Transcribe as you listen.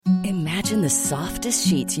Imagine the softest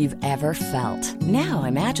sheets you've ever felt. Now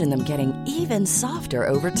imagine them getting even softer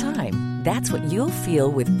over time. That's what you'll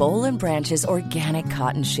feel with Boll and Branch's organic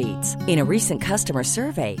cotton sheets. In a recent customer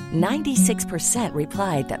survey, 96%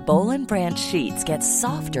 replied that Boll and Branch sheets get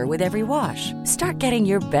softer with every wash. Start getting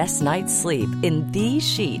your best night's sleep in these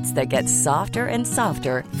sheets that get softer and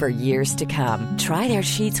softer for years to come. Try their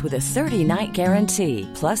sheets with a 30-night guarantee.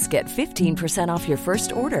 Plus, get 15% off your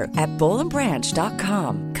first order at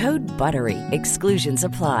bollandbranch.com. Code BUTTERY. Exclusions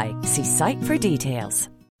apply. See site for details.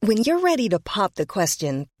 When you're ready to pop the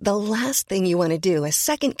question, the last thing you want to do is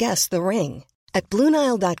second-guess the ring. At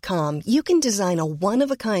BlueNile.com, you can design a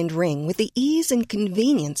one-of-a-kind ring with the ease and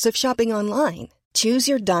convenience of shopping online. Choose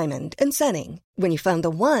your diamond and setting. When you find the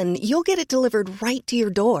one, you'll get it delivered right to your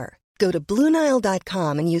door. Go to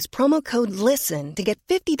BlueNile.com and use promo code LISTEN to get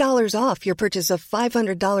 $50 off your purchase of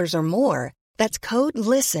 $500 or more. That's code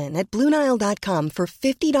LISTEN at BlueNile.com for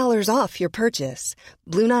 $50 off your purchase.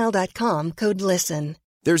 BlueNile.com, code LISTEN.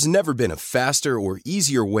 There's never been a faster or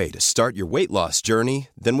easier way to start your weight loss journey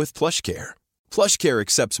than with PlushCare. PlushCare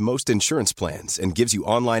accepts most insurance plans and gives you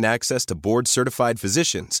online access to board-certified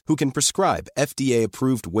physicians who can prescribe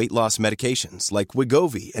FDA-approved weight loss medications like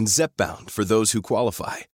Wegovy and Zepbound for those who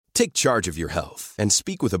qualify. Take charge of your health and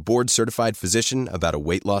speak with a board-certified physician about a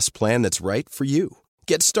weight loss plan that's right for you.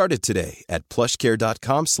 Get started today at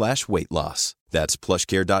plushcare.com/weight loss. That's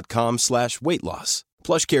plushcare.com/weight loss.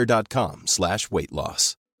 plushcare.com/weight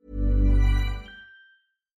loss.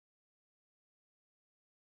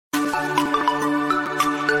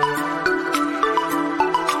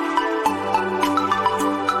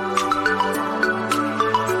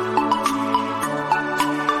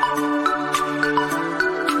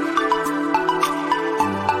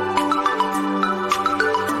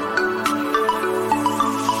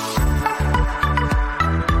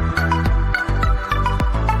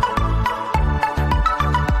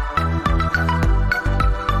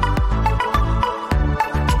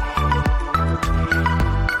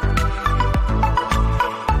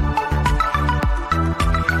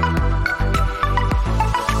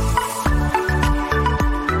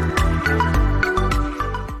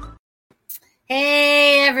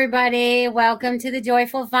 Everybody, welcome to the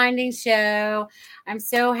Joyful Findings Show. I'm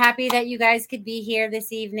so happy that you guys could be here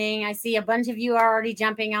this evening. I see a bunch of you are already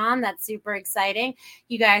jumping on. That's super exciting.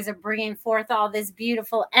 You guys are bringing forth all this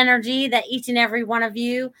beautiful energy that each and every one of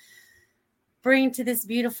you bring to this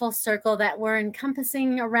beautiful circle that we're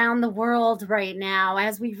encompassing around the world right now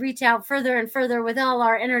as we reach out further and further with all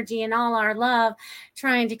our energy and all our love,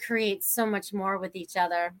 trying to create so much more with each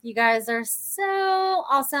other. You guys are so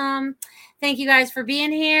awesome. Thank you guys for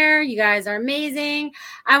being here. You guys are amazing.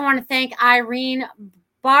 I want to thank Irene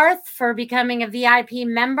Barth for becoming a VIP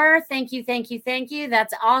member. Thank you, thank you, thank you.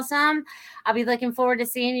 That's awesome. I'll be looking forward to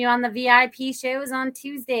seeing you on the VIP shows on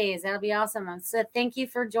Tuesdays. That'll be awesome. So thank you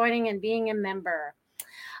for joining and being a member.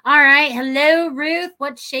 All right. Hello, Ruth.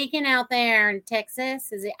 What's shaking out there in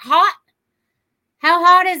Texas? Is it hot? How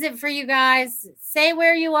hot is it for you guys? Say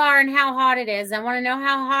where you are and how hot it is. I want to know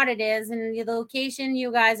how hot it is and the location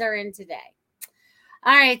you guys are in today.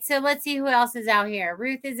 All right, so let's see who else is out here.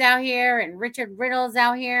 Ruth is out here, and Richard Riddle is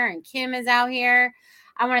out here, and Kim is out here.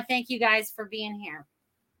 I want to thank you guys for being here.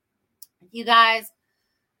 You guys,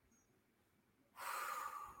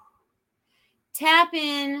 tap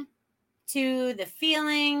in to the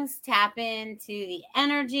feelings, tap into the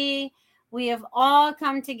energy. We have all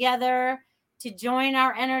come together to join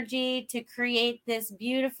our energy to create this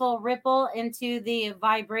beautiful ripple into the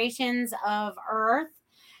vibrations of Earth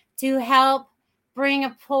to help bring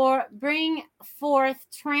forth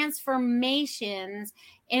transformations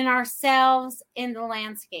in ourselves in the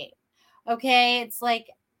landscape. Okay, it's like,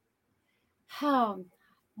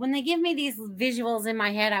 when they give me these visuals in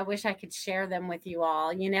my head, I wish I could share them with you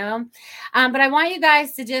all, you know. But I want you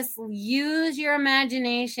guys to just use your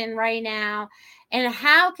imagination right now. And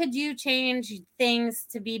how could you change things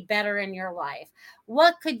to be better in your life?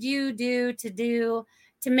 What could you do to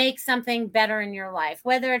make something better in your life,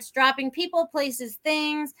 whether it's dropping people, places,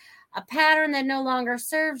 things, a pattern that no longer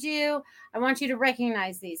serves you? I want you to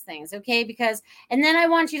recognize these things, okay? And then I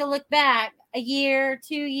want you to look back a year,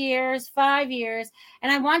 2 years, 5 years,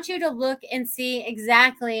 and I want you to look and see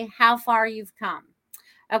exactly how far you've come,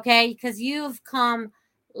 okay? Because you've come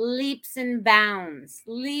leaps and bounds,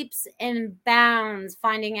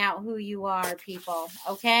 finding out who you are, people,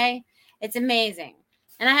 okay? It's amazing.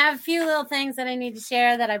 And I have a few little things that I need to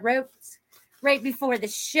share that I wrote right before the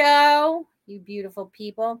show. You beautiful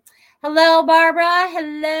people. Hello, Barbara.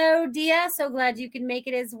 Hello, Dia. So glad you could make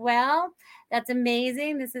it as well. That's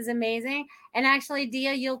amazing. This is amazing. And actually,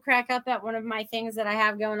 Dia, you'll crack up at one of my things that I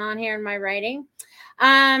have going on here in my writing.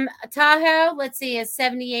 Tahoe, let's see, is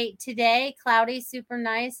 78 today. Cloudy, super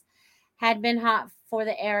nice. Had been hot for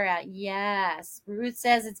the area. Yes. Ruth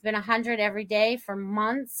says it's been 100 every day for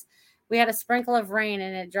months. We had a sprinkle of rain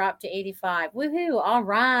and it dropped to 85. Woohoo. All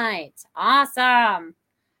right. Awesome.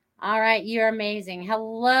 All right. You're amazing.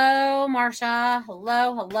 Hello, Marsha.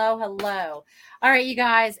 Hello, hello, hello. All right, you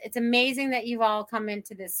guys. It's amazing that you've all come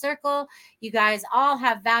into this circle. You guys all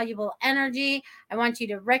have valuable energy. I want you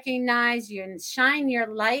to recognize you and shine your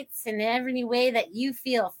lights in every way that you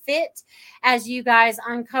feel fit as you guys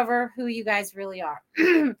uncover who you guys really are.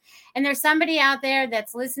 And there's somebody out there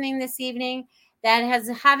that's listening this evening that is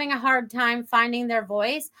having a hard time finding their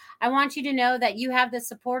voice. I want you to know that you have the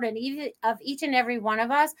support of each and every one of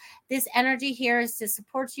us. This energy here is to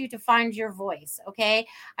support you to find your voice, okay?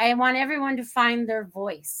 I want everyone to find their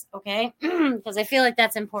voice, okay? Because I feel like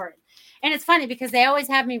that's important. And it's funny because they always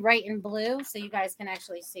have me write in blue so you guys can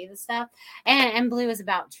actually see the stuff. And blue is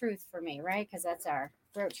about truth for me, right? Because that's our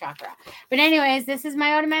throat chakra. But anyways, this is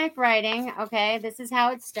my automatic writing, okay? This is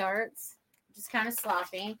how it starts. Just kind of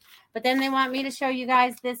sloppy. But then they want me to show you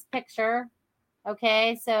guys this picture.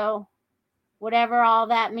 Okay, so whatever all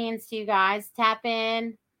that means to you guys, tap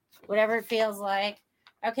in, whatever it feels like.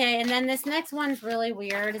 Okay, and then this next one's really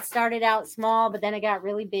weird. It started out small, but then it got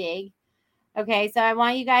really big. Okay, so I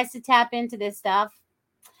want you guys to tap into this stuff.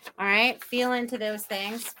 All right, feel into those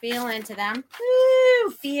things. Feel into them.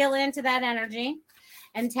 Woo! Feel into that energy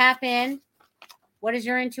and tap in. What is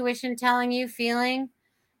your intuition telling you, feeling?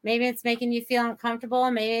 Maybe it's making you feel uncomfortable.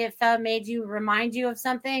 Maybe it made you remind you of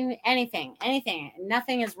something. Anything.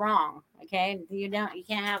 Nothing is wrong. Okay. You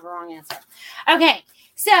can't have a wrong answer. Okay.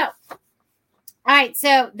 So, all right.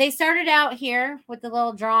 So they started out here with the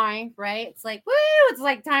little drawing, right? It's like, woo, it's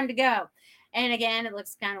like time to go. And again, it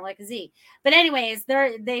looks kind of like a Z. But anyways,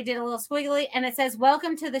 they did a little squiggly and it says,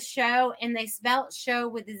 welcome to the show. And they spelled show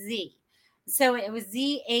with a Z. So it was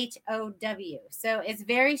ZHOW. So it's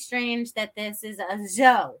very strange that this is a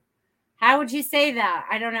ZO. How would you say that?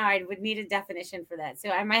 I don't know. I would need a definition for that. So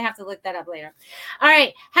I might have to look that up later. All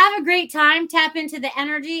right. Have a great time. Tap into the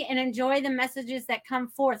energy and enjoy the messages that come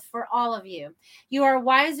forth for all of you. You are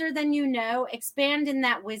wiser than you know. Expand in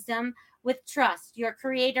that wisdom with trust. Your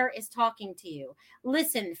creator is talking to you.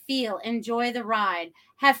 Listen, feel, enjoy the ride.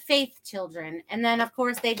 Have faith, children. And then, of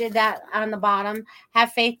course, they did that on the bottom.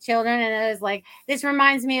 Have faith, children. And it was like, this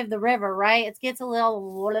reminds me of the river, right? It gets a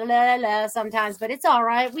little sometimes, but it's all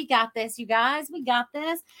right. We got this, you guys. We got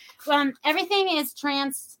this. Everything is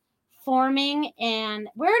transforming, and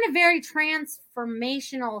we're in a very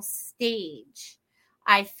transformational stage,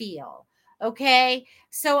 I feel. Okay?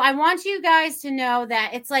 So I want you guys to know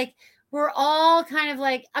that it's like, we're all kind of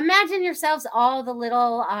like, imagine yourselves all the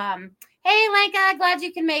little, hey, Lenka, glad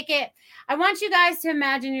you can make it. I want you guys to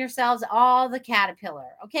imagine yourselves all the caterpillar.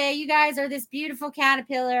 Okay, you guys are this beautiful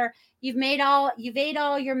caterpillar. You've ate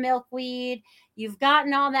all your milkweed. You've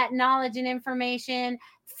gotten all that knowledge and information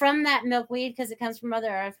from that milkweed because it comes from Mother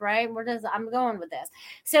Earth, right? I'm going with this.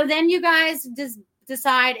 So then you guys just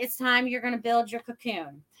decide it's time you're going to build your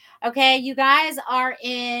cocoon. Okay, you guys are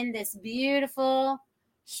in this beautiful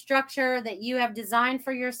structure that you have designed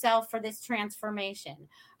for yourself for this transformation.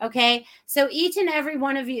 Okay, so each and every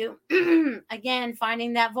one of you, again,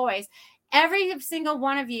 finding that voice, every single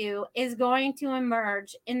one of you is going to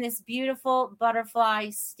emerge in this beautiful butterfly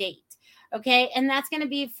state. Okay, and that's going to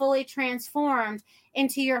be fully transformed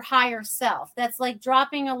into your higher self. That's like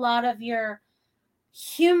dropping a lot of your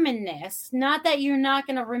humanness. Not that you're not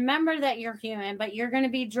going to remember that you're human, but you're going to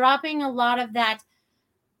be dropping a lot of that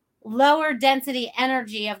lower density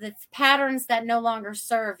energy of the patterns that no longer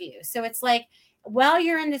serve you. So it's like, while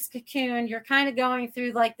you're in this cocoon, you're kind of going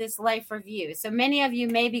through like this life review. So many of you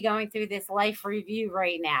may be going through this life review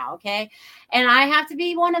right now. Okay. And I have to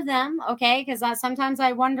be one of them. Okay. Because sometimes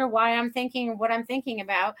I wonder why I'm thinking what I'm thinking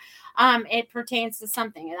about. It pertains to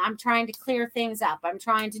something, and I'm trying to clear things up. I'm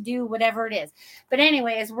trying to do whatever it is. But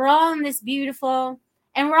anyways, we're all in this beautiful,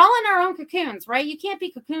 and we're all in our own cocoons, right? You can't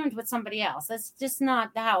be cocooned with somebody else. That's just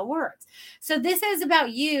not how it works. So this is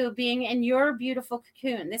about you being in your beautiful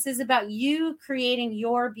cocoon. This is about you creating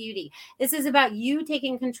your beauty. This is about you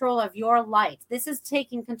taking control of your light. This is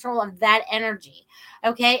taking control of that energy,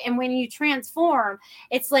 okay? And when you transform,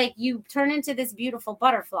 it's like you turn into this beautiful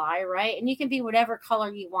butterfly, right? And you can be whatever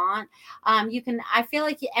color you want. I feel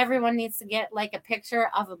like everyone needs to get like a picture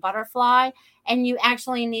of a butterfly, and you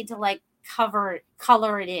actually need to like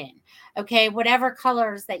color it in. Okay, whatever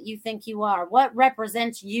colors that you think you are, what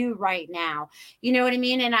represents you right now. You know what I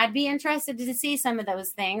mean? And I'd be interested to see some of those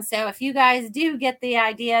things. So if you guys do get the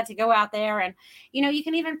idea to go out there and, you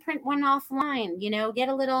can even print one offline, get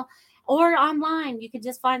a little, or online, you could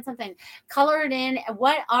just find something, color it in.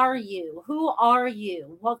 What are you? Who are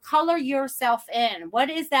you? Well, color yourself in. What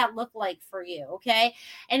does that look like for you? Okay.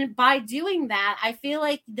 And by doing that, I feel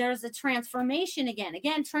like there's a transformation again.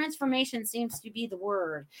 Transformation seems to be the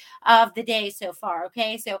word of the day so far.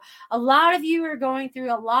 Okay. So a lot of you are going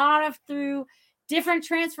through different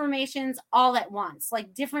transformations all at once,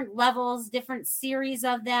 like different levels, different series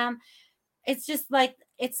of them. It's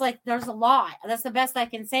like there's a lot. That's the best I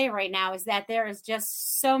can say right now, is that there is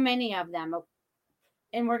just so many of them.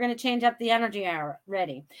 And we're going to change up the energy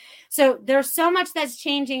already. So there's so much that's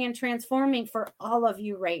changing and transforming for all of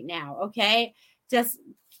you right now. Okay. Just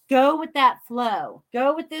go with that flow.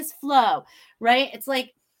 Go with this flow, right? It's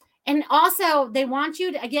like, and also they want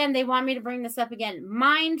me to bring this up again,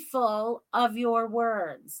 mindful of your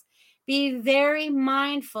words. Be very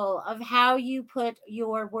mindful of how you put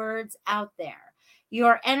your words out there.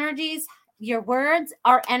 Your words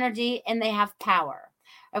are energy, and they have power.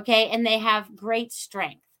 Okay. And they have great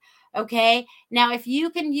strength. Okay. Now, if you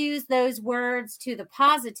can use those words to the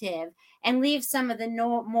positive and leave some of the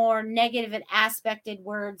more negative and aspected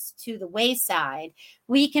words to the wayside,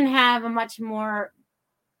 we can have a much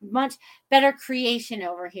better creation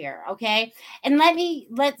over here. Okay. And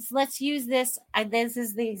let's use this. This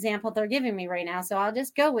is the example they're giving me right now. So I'll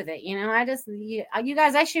just go with it. You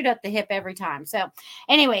guys, I shoot up the hip every time. So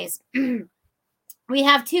anyways, we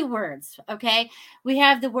have two words. Okay. We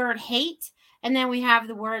have the word hate, and then we have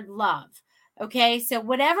the word love. Okay. So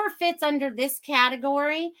whatever fits under this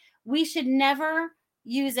category, we should never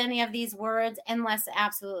use any of these words unless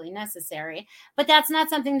absolutely necessary. But that's not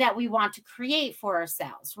something that we want to create for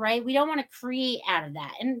ourselves, right? We don't want to create out of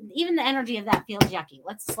that. And even the energy of that feels yucky.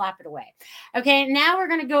 Let's slap it away. Okay, now we're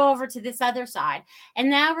going to go over to this other side. And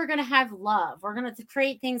now we're going to have love. We're going to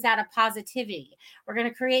create things out of positivity. We're going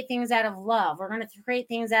to create things out of love. We're going to create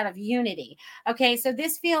things out of unity. Okay, so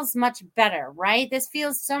this feels much better, right? This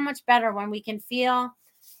feels so much better when we can feel,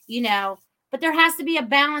 but there has to be a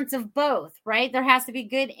balance of both, right? There has to be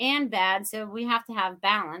good and bad. So we have to have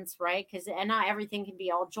balance, right? And not everything can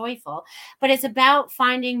be all joyful, but it's about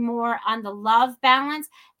finding more on the love balance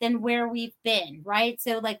than where we've been, right?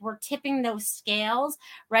 So like we're tipping those scales,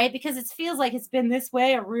 right? Because it feels like it's been this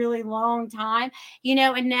way a really long time,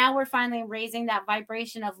 and now we're finally raising that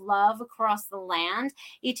vibration of love across the land.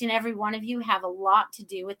 Each and every one of you have a lot to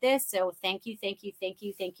do with this. So thank you, thank you, thank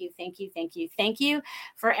you, thank you, thank you, thank you, thank you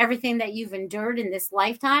for everything that you've endured in this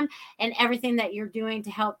lifetime and everything that you're doing to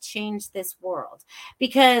help change this world,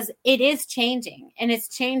 because it is changing, and it's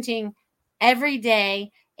changing every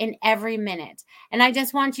day in every minute. And I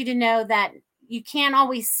just want you to know that you can't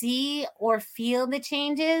always see or feel the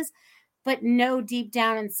changes, but know deep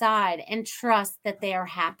down inside and trust that they are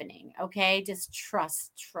happening. Okay. Just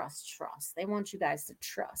trust. They want you guys to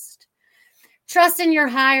trust. Trust in your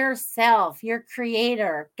higher self, your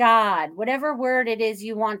creator, God, whatever word it is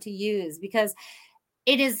you want to use, because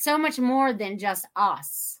it is so much more than just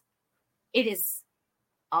us. It is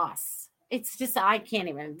us. It's just, I can't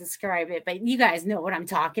even describe it, but you guys know what I'm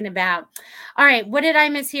talking about. All right. What did I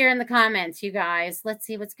miss here in the comments, you guys? Let's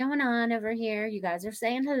see what's going on over here. You guys are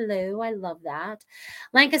saying hello. I love that.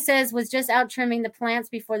 Lenka says, was just out trimming the plants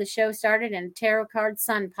before the show started, and tarot card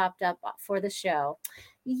sun popped up for the show.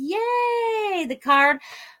 Yay! The card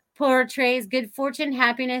portrays good fortune,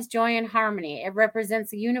 happiness, joy, and harmony. It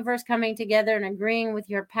represents the universe coming together and agreeing with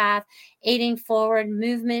your path, aiding forward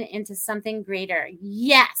movement into something greater.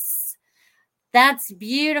 Yes! That's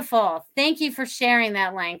beautiful. Thank you for sharing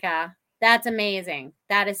that, Lenka. That's amazing.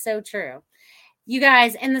 That is so true. You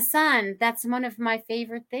guys, and the sun, that's one of my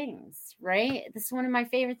favorite things, right? This is one of my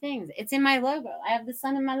favorite things. It's in my logo. I have the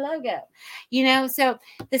sun in my logo. So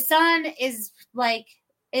the sun is like,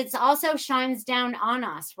 it also shines down on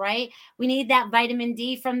us, right? We need that vitamin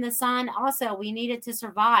D from the sun. Also, we need it to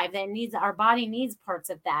survive. Our body needs parts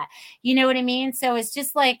of that. You know what I mean? So it's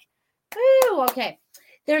just like, ooh, okay.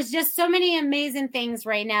 There's just so many amazing things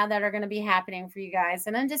right now that are going to be happening for you guys.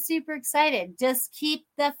 And I'm just super excited. Just keep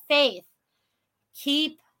the faith.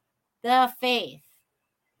 Keep the faith.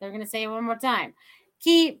 They're going to say it one more time.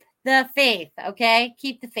 Keep the faith. Okay?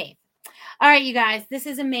 Keep the faith. All right, you guys. This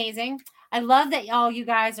is amazing. I love that all you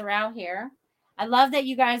guys are out here. I love that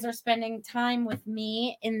you guys are spending time with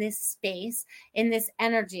me in this space, in this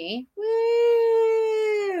energy.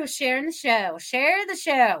 Woo! Woo! Sharing the show. Share the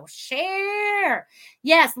show. Share.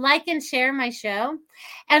 Yes, like and share my show.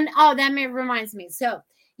 And that reminds me. So,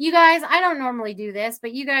 you guys, I don't normally do this,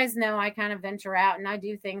 but you guys know I kind of venture out and I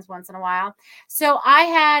do things once in a while. So, I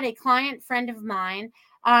had a client friend of mine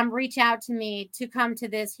reach out to me to come to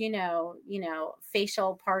this,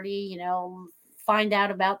 facial party, find out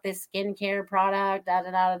about this skincare product, da da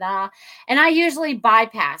da da da. And I usually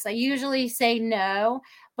bypass. I usually say no,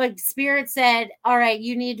 but Spirit said, "All right,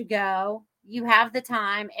 you need to go. You have the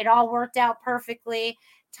time." It all worked out perfectly,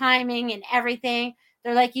 timing and everything.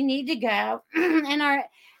 They're like, "You need to go."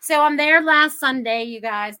 So I'm there last Sunday, you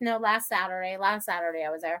guys. No, last Saturday. Last Saturday I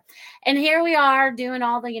was there. And here we are doing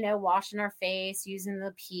all the, washing our face, using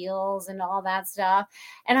the peels and all that stuff.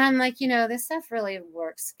 And I'm like, this stuff really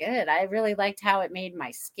works good. I really liked how it made my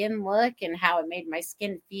skin look and how it made my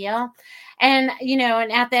skin feel. And,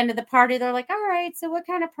 and at the end of the party, they're like, "All right, so what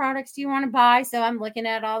kind of products do you want to buy?" So I'm looking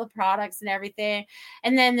at all the products and everything.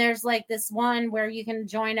 And then there's like this one where you can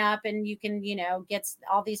join up and you can, get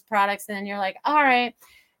all these products. And then you're like, "All right."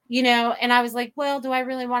 And I was like, "Well, do I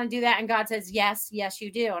really want to do that?" And God says, yes,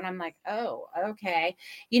 you do. And I'm like, "Oh, okay."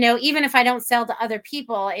 Even if I don't sell to other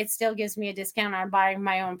people, it still gives me a discount on buying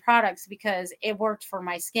my own products because it worked for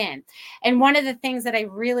my skin. And one of the things that I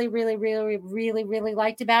really, really, really, really, really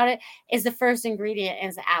liked about it is the first ingredient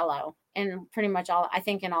is aloe. And pretty much I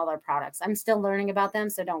think in all their products. I'm still learning about them,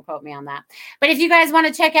 so don't quote me on that. But if you guys want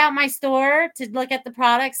to check out my store to look at the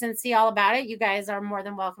products and see all about it, you guys are more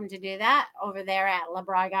than welcome to do that over there at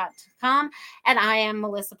labraigot.com and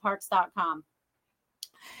IamMelissaParks.com.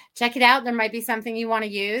 Check it out. There might be something you want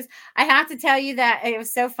to use. I have to tell you that it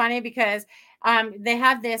was so funny because they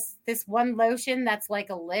have this one lotion that's like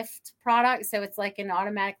a lift product. So it's like an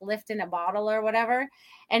automatic lift in a bottle or whatever.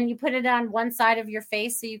 And you put it on one side of your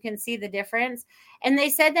face so you can see the difference. And they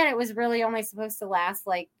said that it was really only supposed to last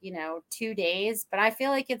 2 days. But I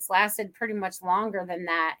feel like it's lasted pretty much longer than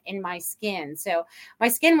that in my skin. So my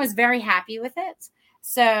skin was very happy with it.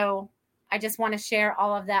 So I just want to share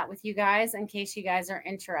all of that with you guys in case you guys are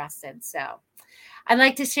interested. So I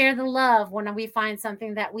like to share the love when we find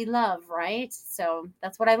something that we love, right? So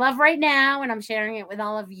that's what I love right now, and I'm sharing it with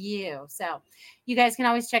all of you. So you guys can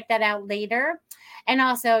always check that out later. And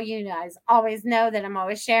also, you guys always know that I'm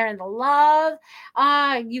always sharing the love.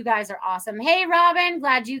 You guys are awesome. Hey, Robin,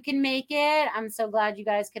 glad you can make it. I'm so glad you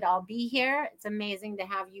guys could all be here. It's amazing to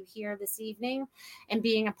have you here this evening and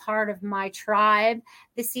being a part of my tribe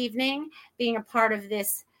this evening, being a part of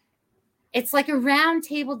this. It's like a round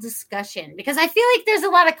table discussion because I feel like there's a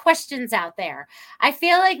lot of questions out there. I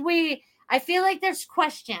feel like there's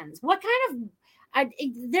questions. What kind of,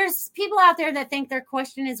 there's people out there that think their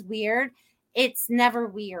question is weird. It's never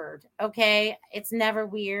weird. Okay. It's never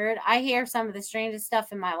weird. I hear some of the strangest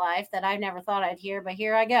stuff in my life that I never thought I'd hear, but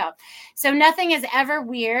here I go. So nothing is ever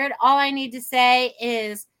weird. All I need to say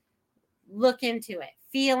is look into it.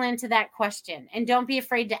 Feel into that question and don't be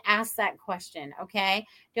afraid to ask that question. Okay.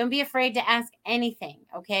 Don't be afraid to ask anything.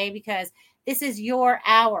 Okay. Because this is your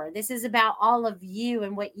hour. This is about all of you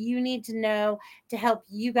and what you need to know to help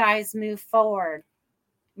you guys moving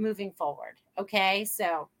forward. Okay.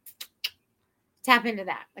 So tap into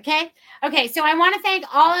that. Okay. Okay. So I want to thank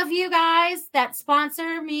all of you guys that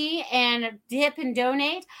sponsor me and dip and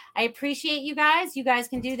donate. I appreciate you guys. You guys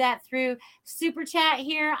can do that through Super Chat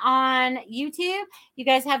here on YouTube. You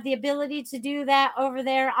guys have the ability to do that over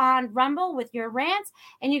there on Rumble with your rants.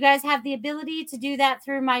 And you guys have the ability to do that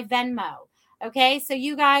through my Venmo. Okay, so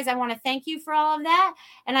you guys, I want to thank you for all of that.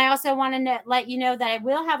 And I also want to let you know that I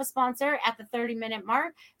will have a sponsor at the 30-minute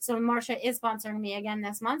mark. So Marsha is sponsoring me again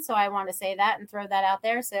this month. So I want to say that and throw that out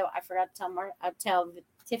there. So I forgot to tell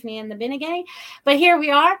Tiffany and the Binigay. But here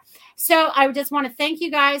we are. So I just want to thank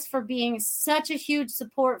you guys for being such a huge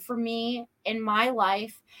support for me in my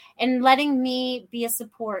life and letting me be a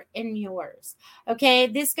support in yours. Okay,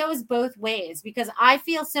 this goes both ways because I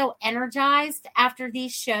feel so energized after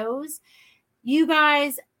these shows. You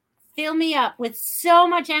guys fill me up with so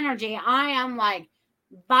much energy. I am like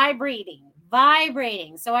vibrating.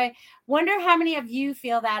 So I wonder how many of you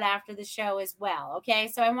feel that after the show as well. Okay.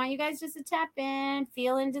 So I want you guys just to tap in,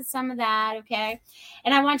 feel into some of that. Okay.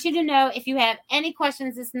 And I want you to know if you have any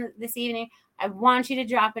questions this evening, I want you to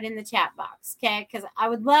drop it in the chat box. Okay. Because I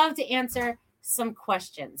would love to answer some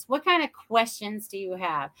questions. What kind of questions do you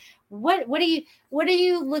have? What are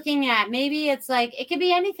you looking at? Maybe it's like, it could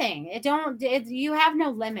be anything. You have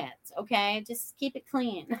no limits. Okay. Just keep it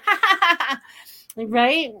clean.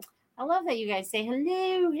 Right. I love that you guys say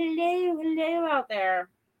hello out there.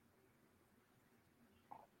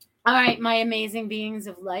 All right. My amazing beings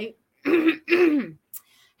of light.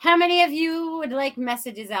 How many of you would like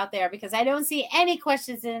messages out there? Because I don't see any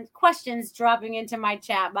questions dropping into my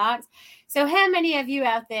chat box. So how many of you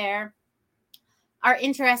out there are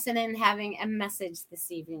interested in having a message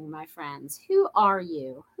this evening, my friends? Who are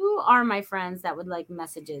you? Who are my friends that would like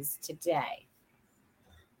messages today?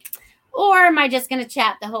 Or am I just going to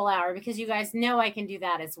chat the whole hour? Because you guys know I can do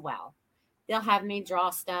that as well. They'll have me draw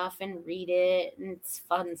stuff and read it, and it's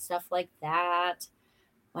fun stuff like that.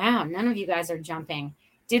 Wow, none of you guys are jumping.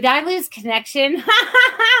 Did I lose connection?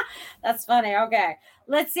 That's funny. Okay.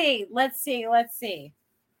 Let's see.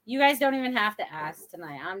 You guys don't even have to ask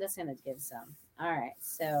tonight. I'm just going to give some. All right.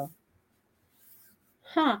 So,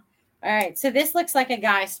 All right. So this looks like a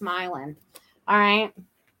guy smiling. All right.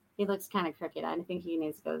 He looks kind of crooked. I think he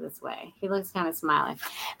needs to go this way. He looks kind of smiling.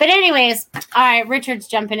 But anyways, all right. Richard's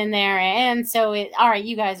jumping in there. And so, all right.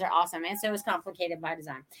 You guys are awesome. And so it's Complicated by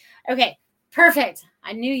Design. Okay. Perfect.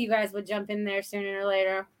 I knew you guys would jump in there sooner or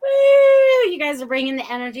later. Woo! You guys are bringing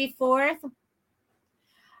the energy forth.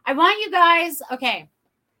 I want you guys, okay,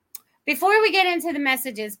 before we get into the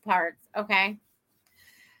messages part, okay,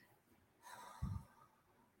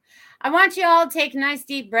 I want you all to take a nice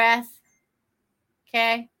deep breath,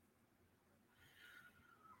 okay?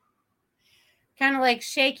 Kind of like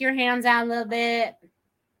shake your hands out a little bit.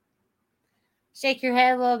 Shake your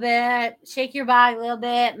head a little bit. Shake your body a little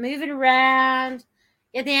bit. Move it around.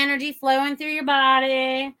 Get the energy flowing through your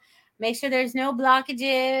body. Make sure there's no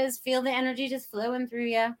blockages. Feel the energy just flowing through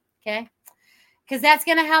you. Okay? Because that's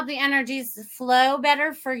going to help the energies flow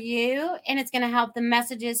better for you. And it's going to help the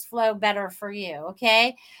messages flow better for you.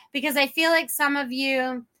 Okay? Because I feel like some of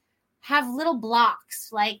you have little blocks.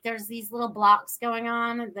 Like there's these little blocks going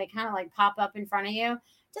on. They kind of like pop up in front of you.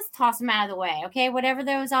 Just toss them out of the way, okay? Whatever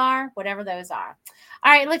those are. All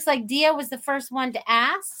right, looks like Dia was the first one to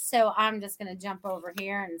ask, so I'm just going to jump over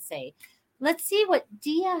here and say, let's see what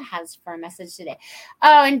Dia has for a message today.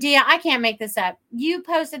 Oh, and Dia, I can't make this up. You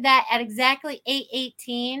posted that at exactly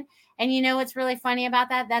 8:18, and you know what's really funny about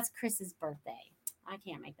that? That's Chris's birthday. I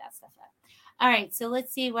can't make that stuff up. All right, so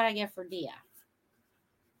let's see what I get for Dia.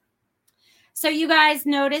 So you guys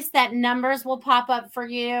notice that numbers will pop up for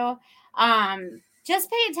you.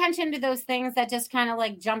 Just pay attention to those things that just kind of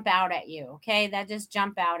like jump out at you, okay? That just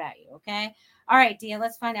jump out at you, okay? All right, Dia,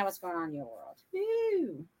 let's find out what's going on in your world.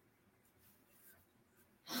 Woo.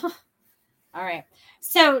 All right.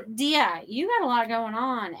 So, Dia, you got a lot going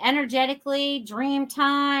on. Energetically, dream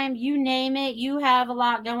time, you name it, you have a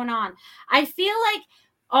lot going on. I feel like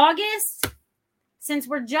August, since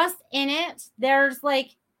we're just in it, there's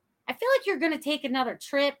like, I feel like you're going to take another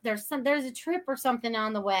trip. There's a trip or something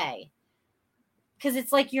on the way. Because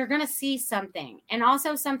it's like you're going to see something. And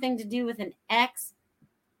also something to do with an X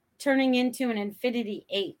turning into an infinity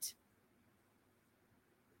 8.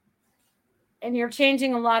 And you're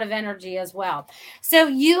changing a lot of energy as well. So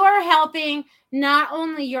you are helping not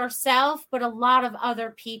only yourself, but a lot of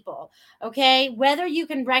other people. Okay? Whether you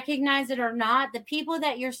can recognize it or not, the people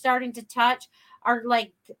that you're starting to touch are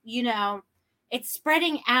like, you know, it's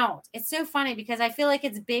spreading out. It's so funny because I feel like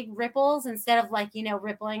it's big ripples instead of like, you know,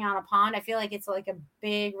 rippling on a pond. I feel like it's like a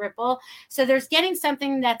big ripple. So there's getting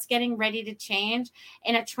something that's getting ready to change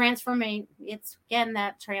and a transformation. It's again,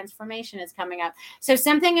 that transformation is coming up. So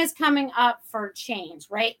something is coming up for change,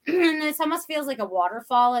 right? And this almost feels like a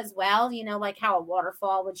waterfall as well. You know, like how a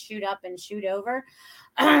waterfall would shoot up and shoot over.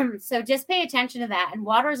 So just pay attention to that. And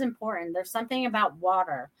water is important. There's something about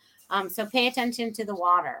water. So pay attention to the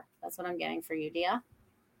water. That's what I'm getting for you, Dia.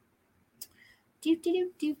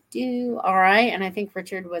 All right. And I think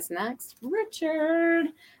Richard was next. Richard.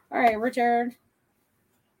 All right, Richard.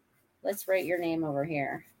 Let's write your name over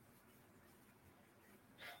here.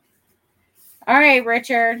 All right,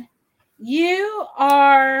 Richard. You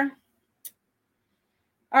are...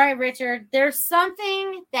 All right, Richard. There's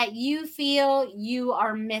something that you feel you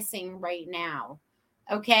are missing right now.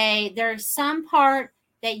 Okay? There's some part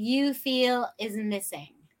that you feel is missing.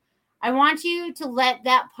 I want you to let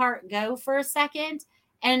that part go for a second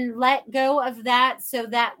and let go of that so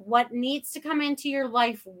that what needs to come into your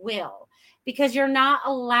life will, because you're not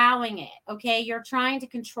allowing it, okay? You're trying to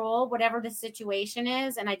control whatever the situation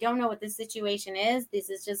is, and I don't know what the situation is. This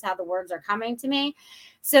is just how the words are coming to me.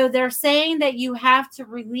 So they're saying that you have to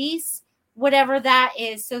release whatever that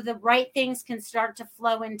is so the right things can start to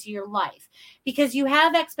flow into your life, because you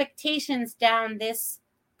have expectations down this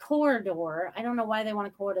corridor. I don't know why they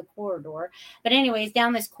want to call it a corridor, but anyways,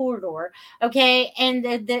 down this corridor, okay? And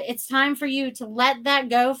it's time for you to let that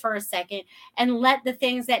go for a second and let the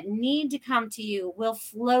things that need to come to you will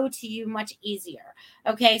flow to you much easier,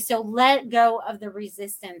 okay? So let go of the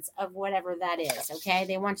resistance of whatever that is, okay?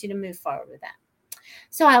 They want you to move forward with that.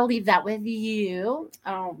 So I'll leave that with you.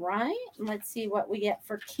 All right. Let's see what we get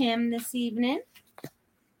for Kim this evening.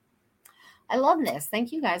 I love this.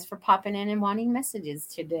 Thank you guys for popping in and wanting messages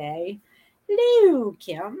today. Hello,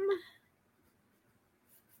 Kim.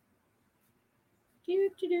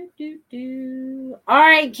 All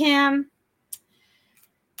right, Kim.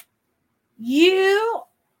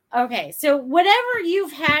 Okay, so whatever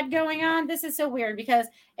you've had going on, this is so weird because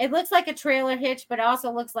it looks like a trailer hitch, but it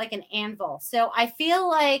also looks like an anvil. So I feel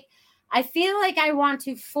like I want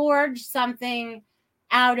to forge something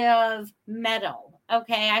out of metal.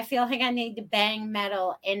 Okay, I feel like I need to bang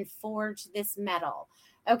metal and forge this metal.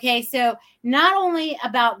 Okay, so not only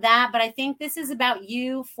about that, but I think this is about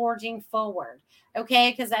you forging forward.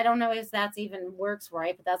 Okay, because I don't know if that's even works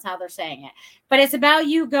right, but that's how they're saying it. But it's about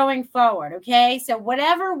you going forward. Okay, so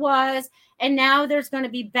whatever was, and now there's going to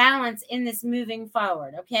be balance in this moving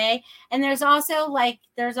forward. Okay, and there's also like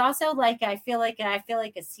I feel like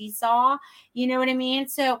a seesaw. You know what I mean?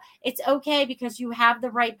 So it's okay because you have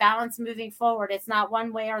the right balance moving forward. It's not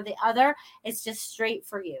one way or the other. It's just straight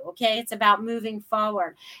for you. Okay, it's about moving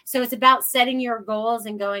forward. So it's about setting your goals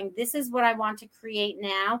and going, this is what I want to create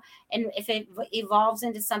now. And if it evolves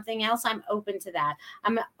into something else, I'm open to that.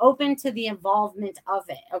 I'm open to the involvement of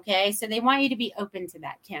it. Okay. So they want you to be open to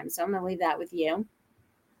that, Kim. So I'm going to leave that with you.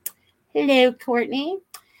 Hello, Courtney.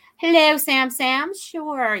 Hello, Sam.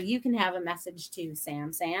 Sure. You can have a message too,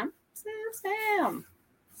 Sam. Samir.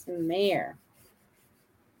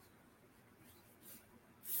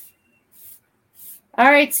 All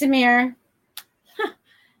right, Samir.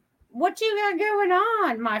 What you got going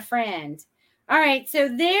on, my friend? All right, so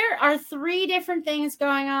there are 3 different things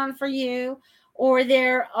going on for you, or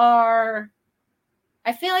I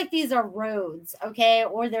feel like these are roads, okay?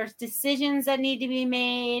 Or there's decisions that need to be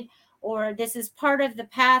made, or this is part of the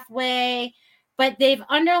pathway, but they've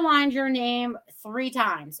underlined your name 3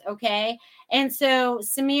 times, okay? And so,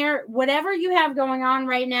 Samir, whatever you have going on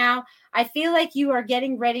right now, I feel like you are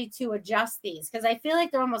getting ready to adjust these because I feel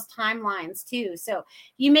like they're almost timelines too. So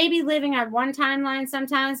you may be living on one timeline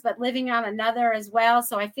sometimes, but living on another as well.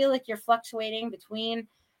 So I feel like you're fluctuating between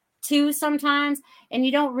 2 sometimes and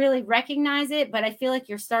you don't really recognize it, but I feel like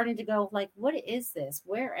you're starting to go like, what is this?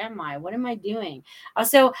 Where am I? What am I doing?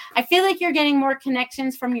 So I feel like you're getting more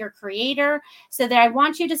connections from your creator, so that I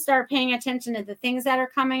want you to start paying attention to the things that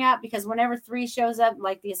are coming up, because whenever 3 shows up,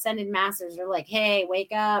 like the Ascended Masters are like, hey,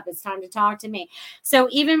 wake up, it's time to talk to me. So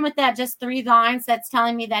even with that just 3 lines, that's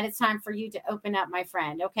telling me that it's time for you to open up, my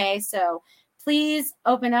friend. Okay, so please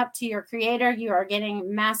open up to your creator. You are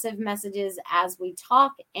getting massive messages as we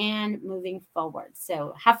talk and moving forward.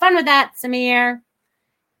 So have fun with that, Samir.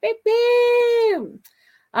 Beep, beep.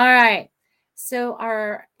 All right. So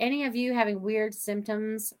are any of you having weird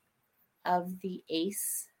symptoms of the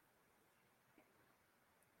ace?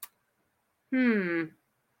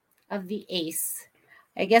 Of the ace.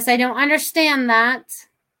 I guess I don't understand that.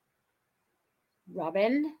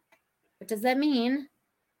 Robin, what does that mean?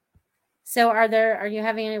 So are you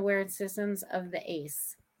having any weird systems of the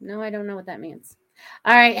ace? No, I don't know what that means.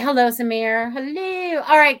 All right. Hello, Samir. Hello.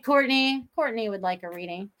 All right, Courtney. Courtney would like a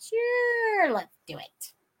reading. Sure. Let's do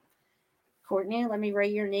it. Courtney, let me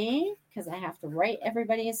write your name because I have to write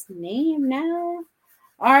everybody's name now.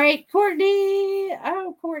 All right, Courtney.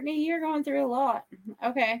 Oh, Courtney, you're going through a lot.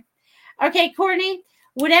 Okay. Okay, Courtney,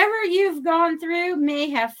 whatever you've gone through may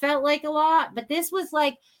have felt like a lot, but this was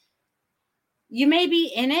like, you may be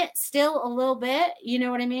in it still a little bit, you know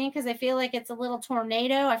what I mean? Because I feel like it's a little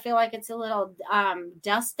tornado. I feel like it's a little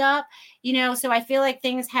dust up, so I feel like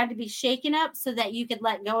things had to be shaken up so that you could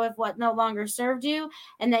let go of what no longer served you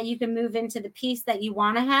and that you can move into the peace that you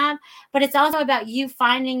want to have. But it's also about you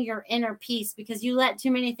finding your inner peace, because you let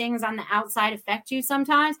too many things on the outside affect you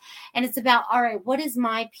sometimes. And it's about, all right, what is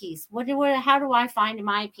my peace? How do I find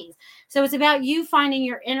my peace? So it's about you finding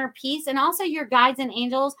your inner peace, and also your guides and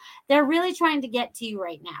angels. They're really trying to get to you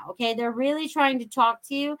right now. Okay. They're really trying to talk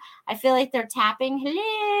to you. I feel like they're tapping.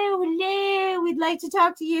 Hello. We'd like to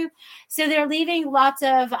talk to you. So they're leaving lots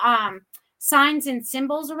of signs and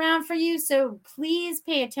symbols around for you. So please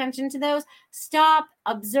pay attention to those. Stop,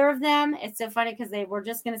 observe them. It's so funny because they were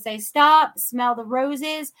just going to say, stop, smell the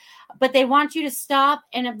roses, but they want you to stop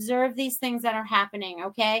and observe these things that are happening.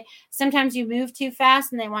 Okay. Sometimes you move too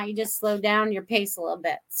fast and they want you to slow down your pace a little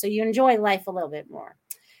bit, so you enjoy life a little bit more.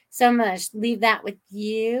 So I'm going to leave that with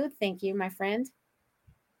you. Thank you, my friend.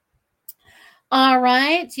 All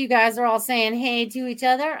right. You guys are all saying hey to each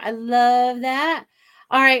other. I love that.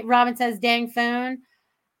 All right. Robin says, dang phone.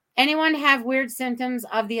 Anyone have weird symptoms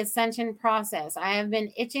of the ascension process? I have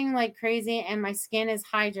been itching like crazy and my skin is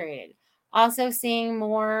hydrated. Also seeing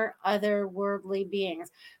more otherworldly beings.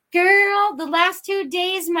 Girl, the last 2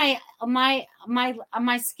 days my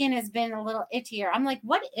skin has been a little itchier. I'm like,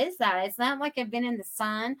 what is that? It's not like I've been in the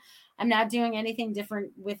sun. I'm not doing anything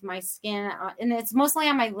different with my skin. And it's mostly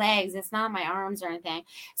on my legs. It's not on my arms or anything.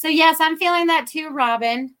 So yes, I'm feeling that too,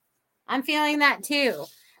 Robin. I'm feeling that too.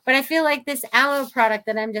 But I feel like this aloe product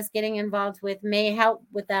that I'm just getting involved with may help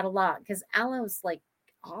with that a lot because aloe is like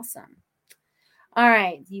awesome. All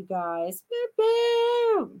right, you guys. Boop,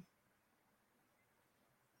 boop.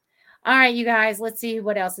 All right, you guys, let's see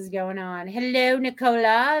what else is going on. Hello,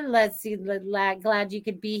 Nicola. Let's see. Glad you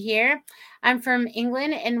could be here. I'm from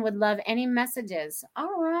England and would love any messages.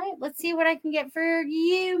 All right, let's see what I can get for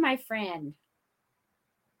you, my friend.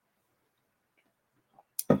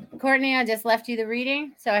 Courtney, I just left you the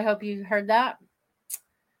reading, so I hope you heard that.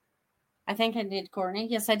 I think I did, Courtney.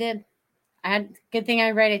 Yes, I did. Good thing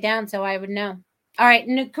I write it down so I would know. All right,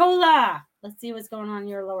 Nicola. Let's see what's going on in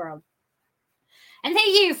your world. And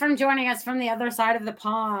thank you for joining us from the other side of the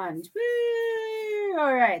pond. Woo!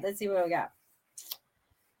 All right, let's see what we got.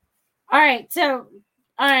 All right, so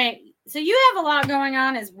you have a lot going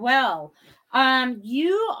on as well.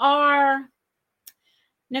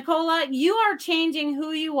 Nicola, you are changing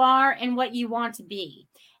who you are and what you want to be.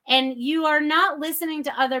 And you are not listening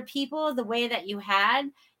to other people the way that you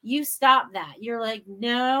had. You stop that. You're like,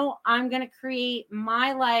 no, I'm going to create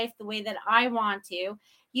my life the way that I want to.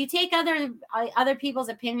 You take other people's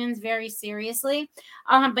opinions very seriously,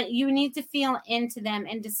 but you need to feel into them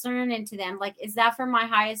and discern into them. Like, is that for my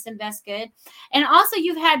highest and best good? And also,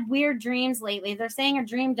 you've had weird dreams lately. They're saying a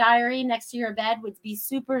dream diary next to your bed would be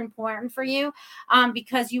super important for you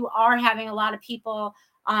because you are having a lot of people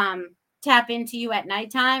tap into you at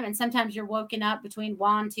nighttime, and sometimes you're woken up between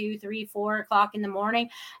 1, 2, 3, 4 o'clock in the morning,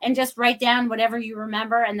 and just write down whatever you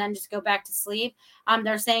remember and then just go back to sleep.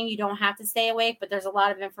 They're saying you don't have to stay awake, but there's a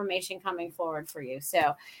lot of information coming forward for you.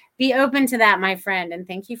 So be open to that, my friend, and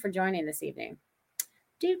thank you for joining this evening.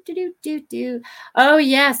 Oh,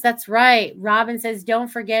 yes, that's right. Robin says, don't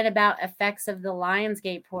forget about effects of the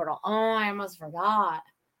Lionsgate portal. Oh, I almost forgot.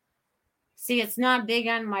 See, it's not big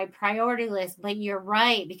on my priority list, but you're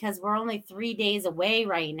right, because we're only 3 days away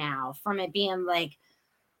right now from it being like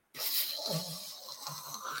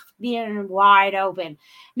being wide open.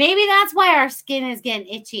 Maybe that's why our skin is getting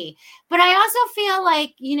itchy. But I also feel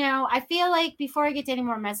like, before I get to any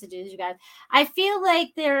more messages, you guys, I feel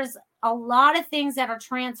like there's a lot of things that are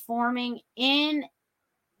transforming in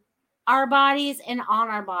our bodies and on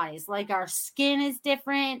our bodies. Like our skin is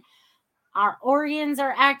different. Our organs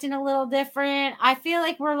are acting a little different. I feel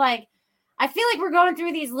like we're going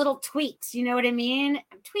through these little tweaks. You know what I mean?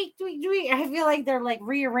 Tweak. I feel like they're like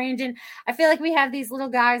rearranging. I feel like we have these little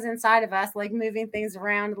guys inside of us, like moving things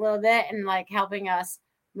around a little bit and like helping us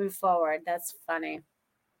move forward. That's funny.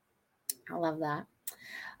 I love that.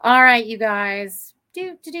 All right, you guys.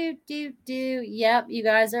 Yep, you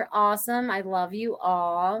guys are awesome. I love you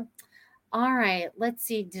all. All right, let's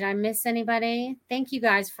see. Did I miss anybody? Thank you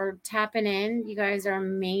guys for tapping in. You guys are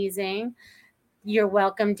amazing. You're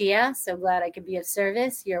welcome, Dia. So glad I could be of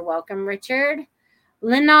service. You're welcome, Richard.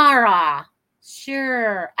 Lenara.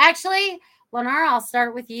 Sure. Actually, Lenara, I'll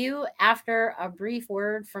start with you after a brief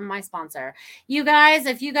word from my sponsor. You guys,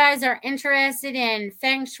 if you guys are interested in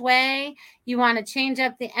Feng Shui, you want to change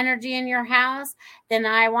up the energy in your house, then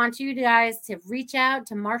I want you guys to reach out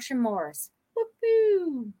to Marsha Morris.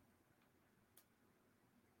 Woo-hoo.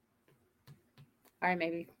 All right,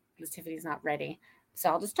 maybe Tiffany's not ready.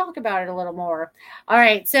 So I'll just talk about it a little more. All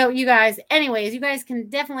right. So you guys, anyways, you guys can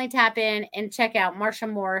definitely tap in and check out Marsha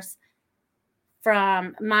Morse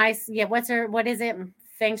from what is it?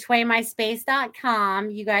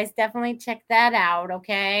 fengshuimyspace.com. You guys definitely check that out.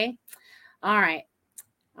 Okay. All right.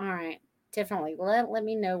 Definitely. Let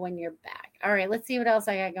me know when you're back. All right. Let's see what else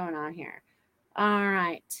I got going on here. All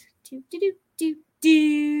right.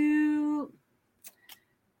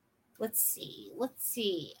 Let's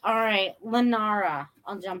see. All right, Lenara.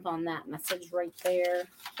 I'll jump on that message right there.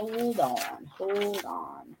 Hold on.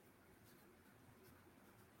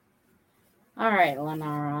 All right,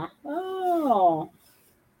 Lenara. Oh.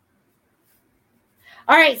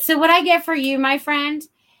 All right, so what I get for you, my friend,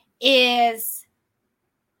 is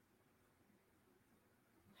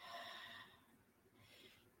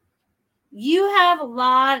you have a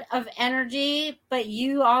lot of energy, but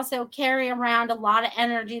you also carry around a lot of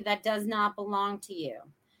energy that does not belong to you.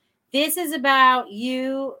 This is about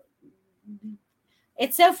you.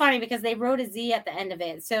 It's so funny because they wrote a Z at the end of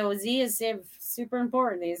it. So Z is super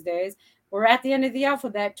important these days. We're at the end of the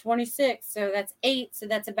alphabet, 26. So that's 8. So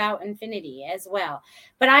that's about infinity as well.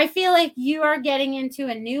 But I feel like you are getting into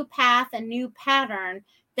a new path, a new pattern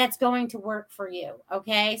that's going to work for you.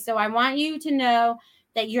 Okay. So I want you to know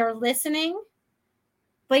that you're listening,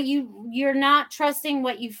 but you're not trusting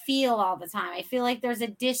what you feel all the time. I feel like there's a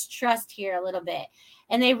distrust here a little bit.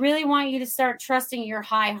 And they really want you to start trusting your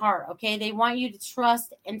high heart. Okay. They want you to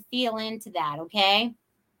trust and feel into that. Okay.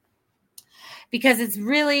 Because it's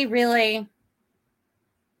really, really,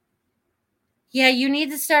 yeah, you need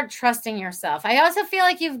to start trusting yourself. I also feel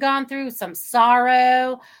like you've gone through some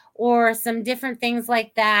sorrow or some different things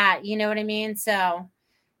like that. You know what I mean? So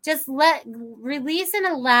just release and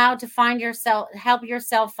allow to find yourself, help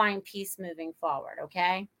yourself find peace moving forward.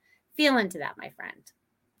 Okay. Feel into that, my friend.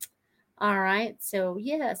 All right. So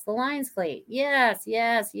yes, the Lions Plate. Yes,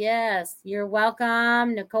 yes, yes. You're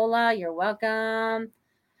welcome. Nicola, you're welcome.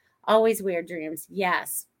 Always weird dreams.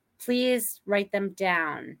 Yes. Please write them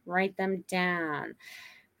down. Write them down.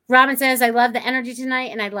 Robin says, I love the energy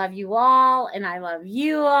tonight, and I love you all, and I love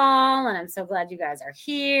you all, and I'm so glad you guys are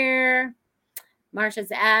here.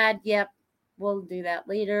 Marsha's ad. Yep. We'll do that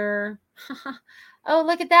later. Oh,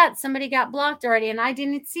 look at that. Somebody got blocked already, and I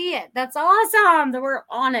didn't see it. That's awesome that we're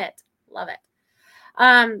on it. Love it.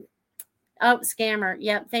 Oh, scammer.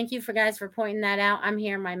 Yep. Thank you guys for pointing that out. I'm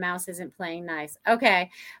here. My mouse isn't playing nice. Okay.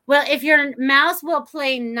 Well, if your mouse will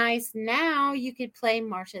play nice now, you could play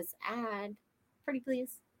Marsha's ad. Pretty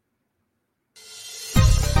please.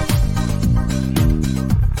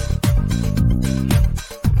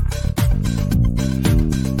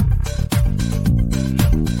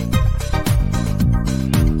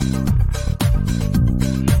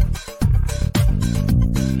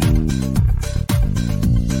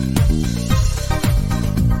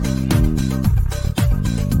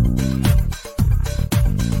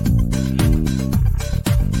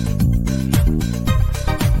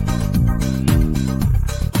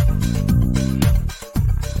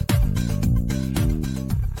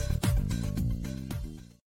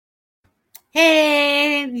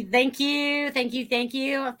 Hey, thank you. Thank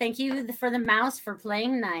you for the mouse for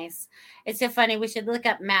playing nice. It's so funny. We should look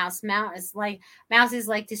up mouse. Mouse is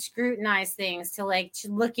like to scrutinize things, to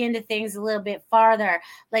look into things a little bit farther.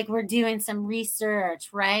 Like we're doing some research,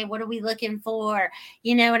 right? What are we looking for?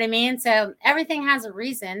 You know what I mean? So everything has a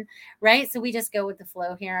reason, right? So we just go with the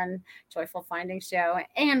flow here on Joyful Finding Show,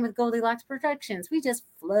 and with Goldilocks Productions, we just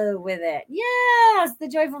flow with it. Yes, the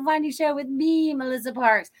Joyful Finding Show with me, Melissa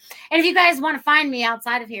Parks. And if you guys want to find me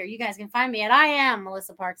outside of here, you guys can find me at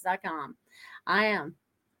IamMelissaParks.com. I am.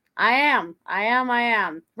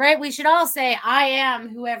 Right? We should all say, I am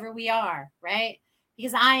whoever we are, right?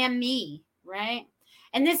 Because I am me, right?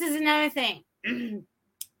 And this is another thing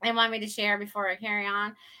they want me to share before I carry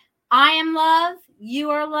on. I am love.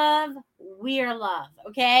 You are love. We are love.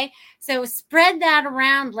 Okay? So spread that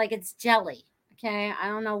around like it's jelly. Okay? I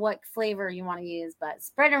don't know what flavor you want to use, but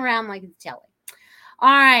spread it around like it's jelly. All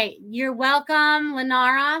right. You're welcome,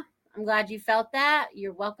 Lenara. I'm glad you felt that.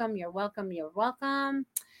 You're welcome. You're welcome. You're welcome.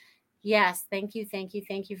 Yes. Thank you. Thank you.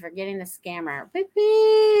 Thank you for getting the scammer.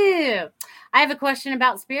 Woo-hoo. I have a question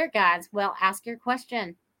about spirit guides. Well, ask your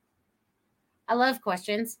question. I love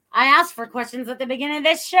questions. I ask for questions at the beginning of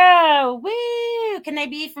this show. Woo! Can they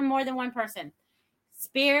be from more than one person?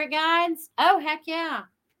 Spirit guides? Oh, heck yeah.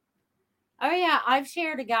 Oh, yeah. I've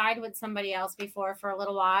shared a guide with somebody else before for a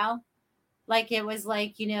little while. Like it was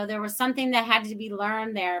like, there was something that had to be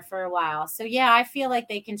learned there for a while. So, yeah, I feel like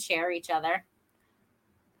they can share each other.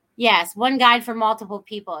 Yes, one guide for multiple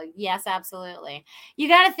people. Yes, absolutely. You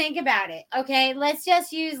got to think about it. Okay, let's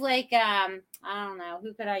just use I don't know.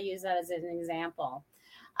 Who could I use that as an example?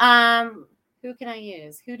 Who can I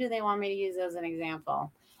use? Who do they want me to use as an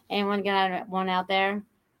example? Anyone got one out there?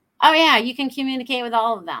 Oh, yeah, you can communicate with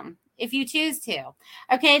all of them if you choose to.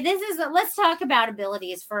 Okay, let's talk about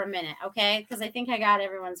abilities for a minute, okay? Because I think I got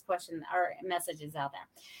everyone's question or messages out there.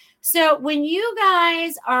 So when you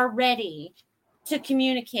guys are ready to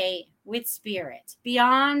communicate with spirit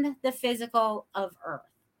beyond the physical of Earth,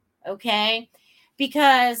 okay?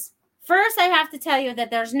 Because first I have to tell you that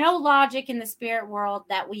there's no logic in the spirit world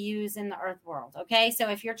that we use in the Earth world, okay? So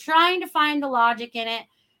if you're trying to find the logic in it,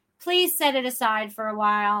 please set it aside for a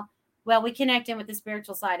while. Well, we connect in with the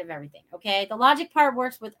spiritual side of everything, okay? The logic part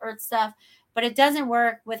works with Earth stuff, but it doesn't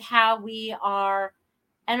work with how we are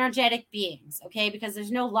energetic beings, okay? Because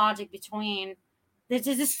there's no logic between,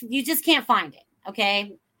 you just can't find it,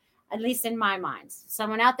 okay? At least in my mind.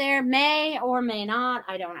 Someone out there may or may not,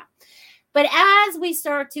 I don't know. But as we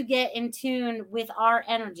start to get in tune with our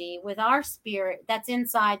energy, with our spirit that's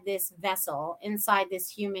inside this vessel, inside this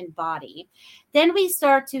human body, then we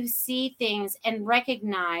start to see things and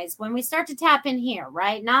recognize when we start to tap in here,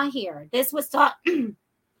 right? Not here. This was taught.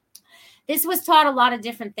 This was taught a lot of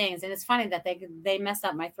different things, and it's funny that they messed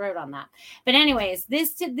up my throat on that. But anyways,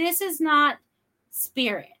 this is not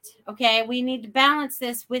spirit, okay? We need to balance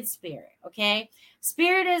this with spirit, okay?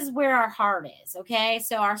 Spirit is where our heart is, okay?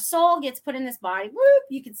 So our soul gets put in this body. Whoop,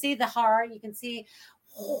 you can see the heart. You can see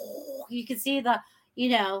the,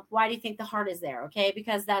 why do you think the heart is there? Okay.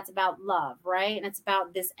 Because that's about love, right? And it's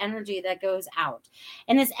about this energy that goes out.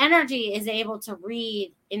 And this energy is able to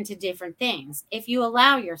read into different things if you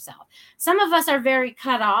allow yourself. Some of us are very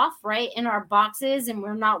cut off, right, in our boxes, and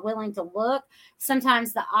we're not willing to look.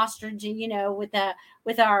 Sometimes the ostrich,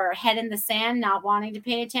 with our head in the sand, not wanting to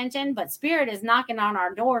pay attention. But spirit is knocking on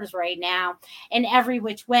our doors right now in every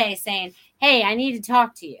which way saying, hey, I need to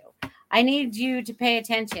talk to you. I need you to pay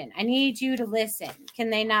attention. I need you to listen. Can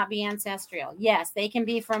they not be ancestral? Yes, they can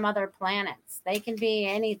be from other planets. They can be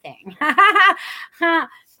anything.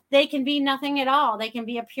 They can be nothing at all. They can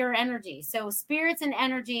be a pure energy. So spirits and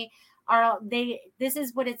energy this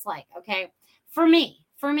is what it's like, okay? For me,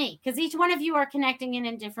 because each one of you are connecting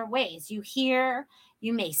in different ways. You hear,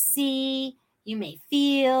 you may see, you may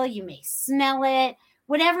feel, you may smell it.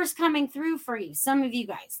 Whatever's coming through for you. Some of you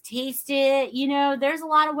guys taste it. There's a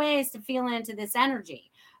lot of ways to feel into this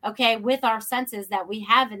energy, okay, with our senses that we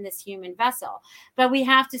have in this human vessel. But we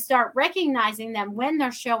have to start recognizing them when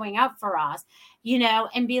they're showing up for us,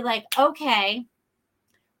 and be like, okay,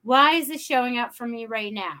 why is this showing up for me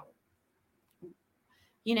right now?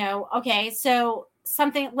 Okay, so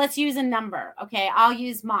something, let's use a number. Okay, I'll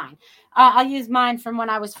use mine. I'll use mine from when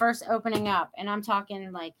I was first opening up, and I'm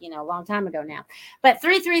talking like, a long time ago now. But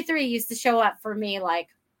 333 used to show up for me like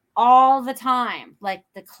all the time, like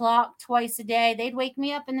the clock twice a day. They'd wake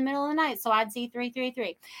me up in the middle of the night, so I'd see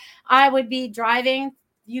 333. I would be driving.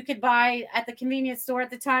 You could buy at the convenience store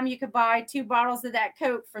at the time, you could buy 2 bottles of that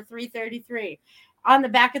Coke for 333. On the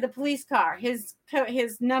back of the police car, his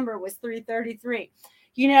number was 333.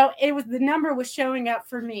 The number was showing up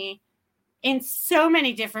for me in so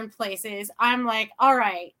many different places. I'm like, all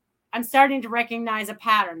right, I'm starting to recognize a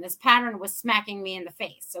pattern. This pattern was smacking me in the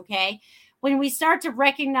face, okay? When we start to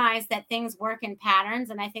recognize that things work in patterns,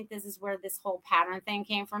 and I think this is where this whole pattern thing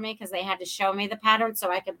came from me, because they had to show me the pattern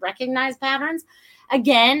so I could recognize patterns.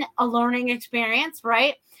 Again, a learning experience,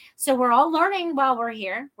 right? So we're all learning while we're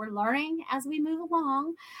here. We're learning as we move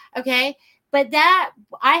along, okay? But that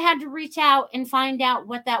I had to reach out and find out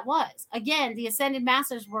what that was. Again, the Ascended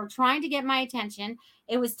Masters were trying to get my attention.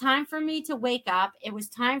 It was time for me to wake up. It was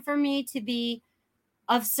time for me to be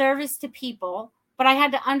of service to people. But I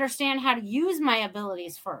had to understand how to use my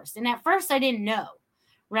abilities first. And at first I didn't know,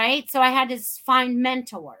 right? So I had to find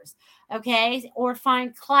mentors, okay? Or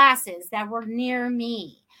find classes that were near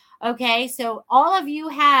me, okay? So all of you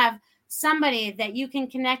have somebody that you can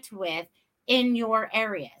connect with in your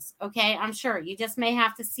areas, okay? I'm sure you just may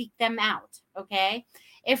have to seek them out, okay?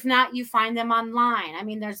 If not, you find them online. I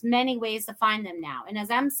mean, there's many ways to find them now. And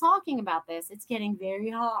as I'm talking about this, it's getting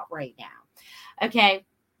very hot right now, okay?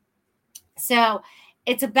 So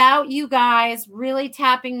it's about you guys really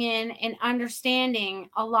tapping in and understanding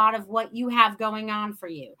a lot of what you have going on for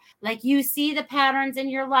you. Like, you see the patterns in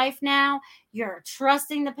your life now. You're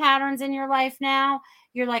trusting the patterns in your life now.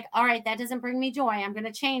 You're like, all right, that doesn't bring me joy. I'm going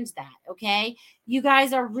to change that. Okay. You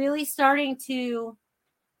guys are really starting to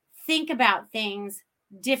think about things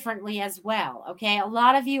differently as well. Okay. A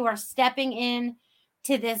lot of you are stepping in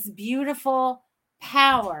to this beautiful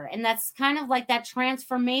power. And that's kind of like that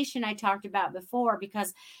transformation I talked about before,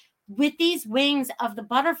 because with these wings of the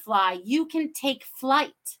butterfly, you can take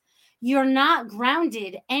flight. You're not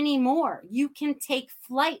grounded anymore. You can take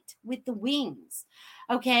flight with the wings.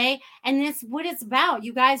 Okay. And that's what it's about.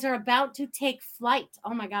 You guys are about to take flight.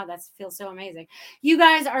 Oh my God, that feels so amazing. You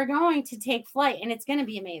guys are going to take flight, and it's going to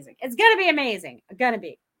be amazing. It's going to be amazing. Going to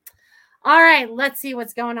be. All right. Let's see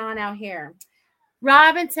what's going on out here.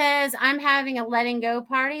 Robin says, I'm having a letting go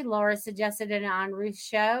party. Laura suggested it on Ruth's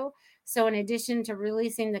show. So in addition to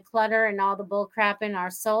releasing the clutter and all the bull crap in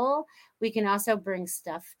our soul, we can also bring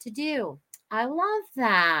stuff to do. I love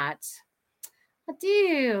that.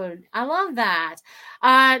 Dude, I love that.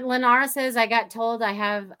 Lenara says, I got told I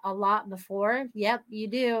have a lot before. Yep, you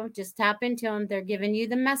do. Just tap into them. They're giving you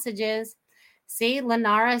the messages. See,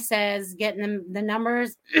 Lenara says getting the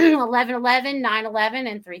numbers 1111, 911,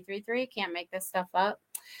 and 333. Can't make this stuff up.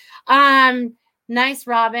 Nice,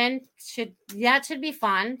 Robin. That should be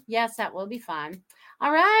fun. Yes, that will be fun.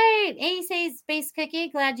 All right. Ace Space Cookie,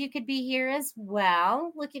 glad you could be here as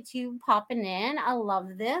well. Look at you popping in. I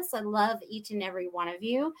love this. I love each and every one of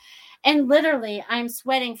you. And literally, I'm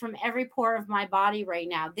sweating from every pore of my body right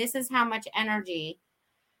now. This is how much energy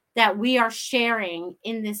that we are sharing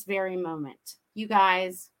in this very moment. You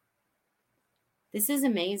guys, this is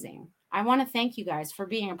amazing. I want to thank you guys for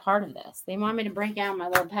being a part of this. They want me to break out my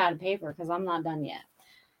little pad of paper because I'm not done yet.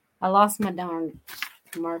 I lost my darn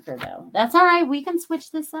marker though. That's all right. We can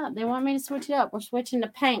switch this up. They want me to switch it up. We're switching to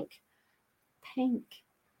pink.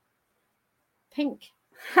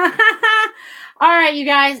 All right, you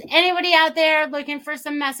guys. Anybody out there looking for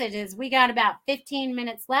some messages? We got about 15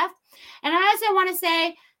 minutes left. And I also want to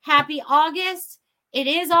say happy August. It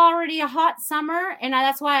is already a hot summer. And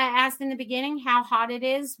that's why I asked in the beginning how hot it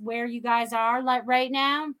is where you guys are like right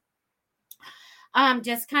now.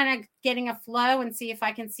 Just kind of getting a flow and see if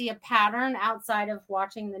I can see a pattern outside of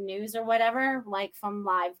watching the news or whatever, like from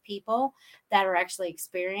live people that are actually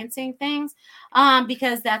experiencing things.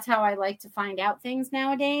 Because that's how I like to find out things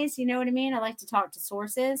nowadays. You know what I mean? I like to talk to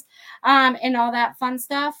sources, and all that fun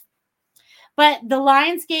stuff. But the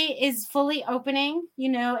Lionsgate is fully opening. You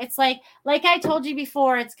know, it's like I told you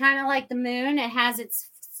before, it's kind of like the moon. It has its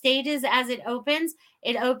stages as it opens.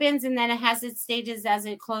 It opens and then it has its stages as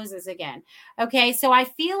it closes again. Okay. So I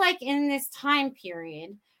feel like in this time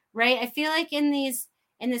period, right? I feel like in this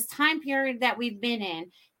time period that we've been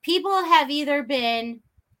in, people have either been,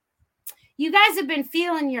 you guys have been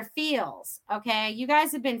feeling your feels. Okay. You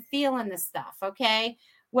guys have been feeling the stuff. Okay.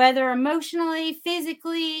 Whether emotionally,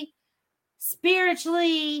 physically,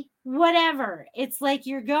 spiritually, whatever. It's like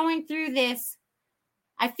you're going through this.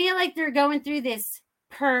 I feel like they're going through this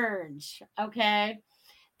purge. Okay.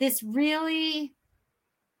 This really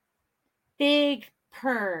big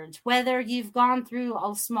purge, whether you've gone through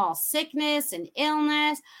a small sickness and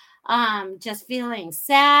illness, just feeling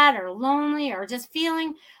sad or lonely, or just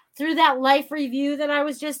feeling through that life review that I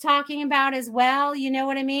was just talking about as well. You know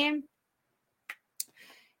what I mean?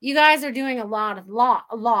 You guys are doing a lot.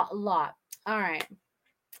 All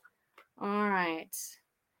right.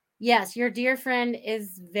 Yes, your dear friend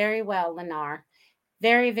is very well, Lennar.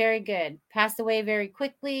 Very, very good. Passed away very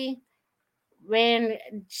quickly. When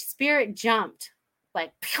spirit jumped,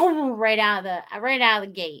 like right out of the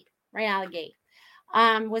gate.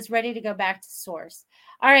 Was ready to go back to source.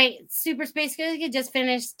 All right, Super Space Cookie just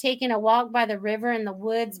finished taking a walk by the river in the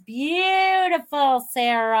woods. Beautiful,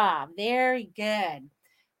 Sarah. Very good.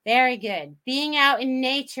 Very good. Being out in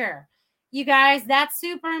nature. You guys, that's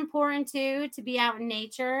super important too, to be out in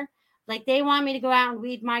nature. Like they want me to go out and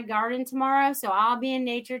weed my garden tomorrow. So I'll be in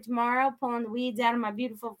nature tomorrow, pulling the weeds out of my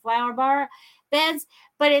beautiful flower beds.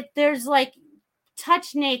 But there's like,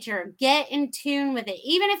 touch nature, get in tune with it.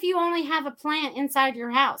 Even if you only have a plant inside your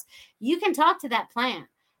house, you can talk to that plant.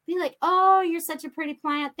 Be like, oh, you're such a pretty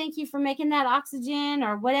plant. Thank you for making that oxygen,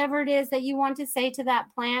 or whatever it is that you want to say to that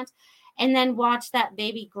plant. And then watch that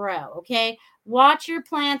baby grow. Okay. Watch your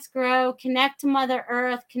plants grow, connect to Mother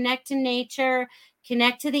Earth, connect to nature,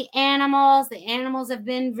 connect to the animals. The animals have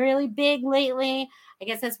been really big lately. I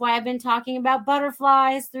guess that's why I've been talking about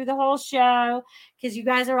butterflies through the whole show, because you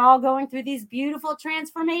guys are all going through these beautiful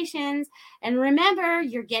transformations. And remember,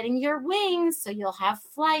 you're getting your wings, so you'll have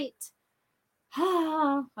flight.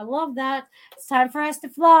 Ah, I love that. It's time for us to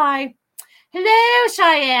fly. Hello,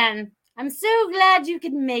 Cheyenne. I'm so glad you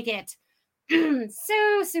could make it.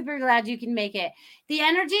 So super glad you can make it. The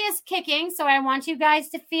energy is kicking, so I want you guys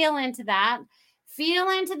to feel into that. Feel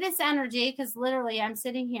into this energy, because literally I'm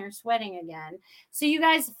sitting here sweating again. So you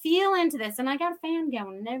guys feel into this, and I got a fan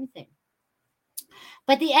going and everything.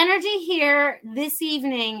 But the energy here this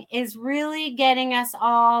evening is really getting us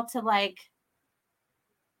all to like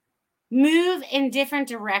move in different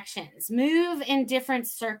directions, move in different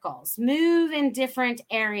circles, move in different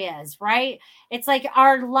areas, right? It's like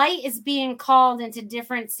our light is being called into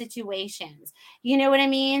different situations. You know what I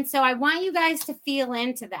mean? So I want you guys to feel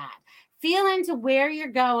into that. Feel into where you're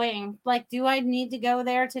going. Like, do I need to go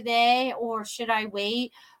there today, or should I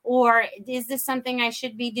wait? Or is this something I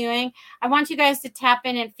should be doing? I want you guys to tap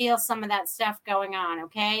in and feel some of that stuff going on,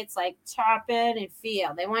 okay? It's like tap in and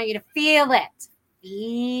feel. They want you to feel it.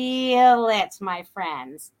 Feel it, my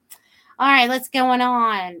friends. All right, let's go on.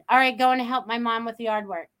 All right, going to help my mom with the yard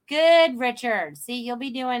work. Good, Richard. See, you'll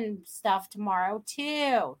be doing stuff tomorrow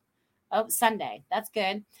too. Oh, Sunday. That's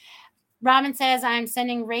good. Robin says, I'm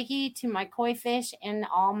sending Reiki to my koi fish and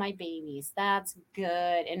all my babies. That's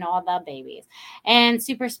good. And all the babies. And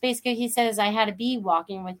Super Space Cookie says, I had a bee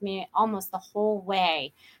walking with me almost the whole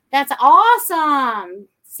way. That's awesome.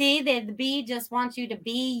 See, the bee just wants you to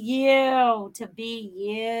be you, to be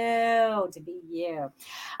you, to be you.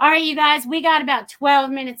 All right, you guys, we got about 12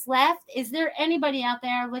 minutes left. Is there anybody out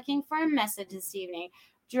there looking for a message this evening?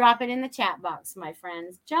 Drop it in the chat box, my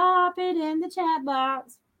friends. Drop it in the chat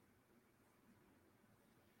box.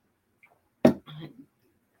 All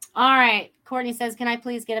right. Courtney says, can I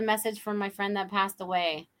please get a message from my friend that passed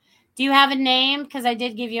away? Do you have a name? Because I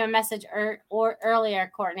did give you a message earlier,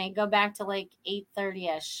 Courtney. Go back to like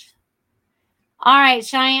 8:30-ish. All right.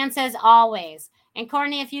 Cheyenne says, always. And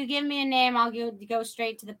Courtney, if you give me a name, I'll go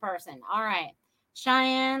straight to the person. All right.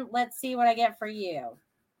 Cheyenne, let's see what I get for you.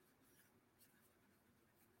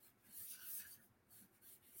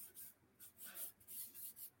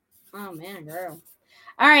 Oh, man, girl.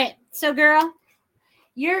 All right. So, girl,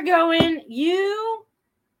 you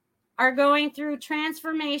are going through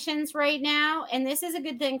transformations right now. And this is a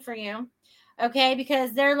good thing for you. Okay.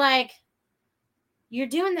 Because they're like, you're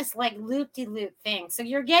doing this like loop-de-loop thing. So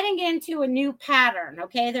you're getting into a new pattern.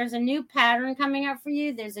 Okay. There's a new pattern coming up for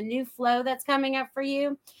you. There's a new flow that's coming up for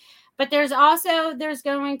you. But there's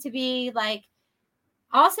going to be like,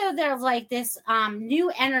 there's like this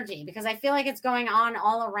new energy, because I feel like it's going on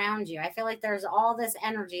all around you. I feel like there's all this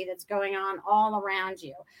energy that's going on all around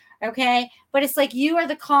you. Okay. But it's like you are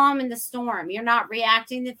the calm in the storm. You're not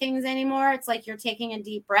reacting to things anymore. It's like you're taking a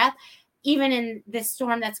deep breath, even in this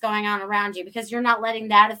storm that's going on around you, because you're not letting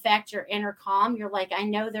that affect your inner calm. You're like, I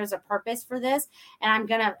know there's a purpose for this, and I'm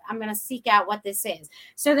going to seek out what this is.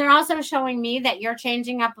 So they're also showing me that you're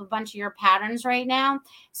changing up a bunch of your patterns right now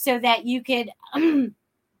so that you could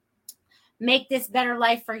make this better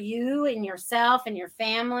life for you and yourself and your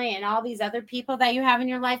family and all these other people that you have in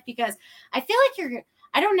your life. Because I feel like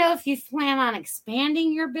I don't know if you plan on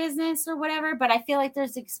expanding your business or whatever, but I feel like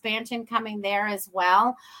there's expansion coming there as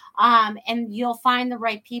well. And you'll find the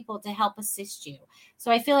right people to help assist you.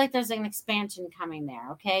 So I feel like there's an expansion coming there.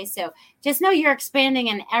 Okay. So just know you're expanding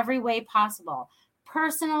in every way possible.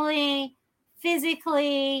 Personally,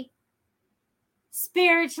 physically,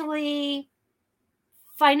 spiritually,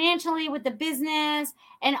 financially, with the business,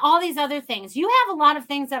 and all these other things. You have a lot of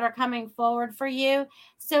things that are coming forward for you.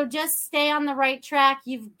 So just stay on the right track.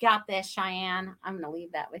 You've got this, Cheyenne. I'm going to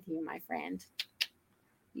leave that with you, my friend.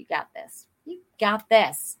 You got this. You got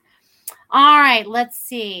this. All right. Let's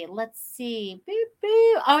see. Boo,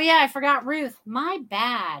 boo. Oh, yeah. I forgot Ruth. My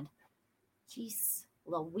bad. Jeez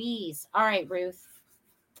Louise. All right, Ruth.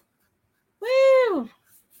 Woo.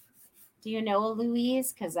 Do you know a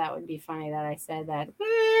Louise? Because that would be funny that I said that.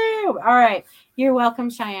 Woo! All right. You're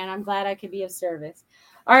welcome, Cheyenne. I'm glad I could be of service.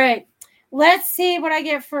 All right. Let's see what I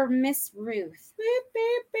get for Miss Ruth. Boop,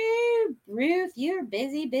 boop, boop. Ruth, you're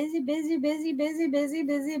busy.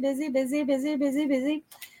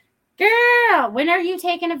 Girl, when are you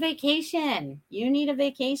taking a vacation? You need a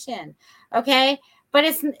vacation. Okay. But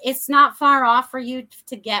it's not far off for you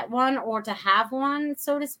to get one or to have one,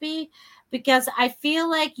 so to speak, because I feel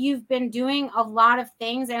like you've been doing a lot of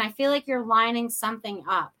things, and I feel like you're lining something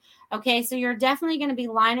up. Okay, so you're definitely going to be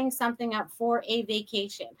lining something up for a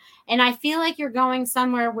vacation. And I feel like you're going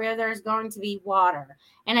somewhere where there's going to be water.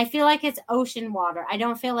 And I feel like it's ocean water. I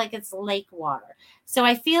don't feel like it's lake water. So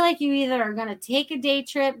I feel like you either are going to take a day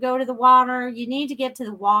trip, go to the water. You need to get to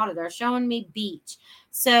the water. They're showing me beach.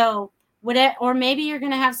 So or maybe you're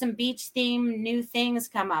going to have some beach themed new things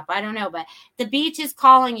come up. I don't know, but the beach is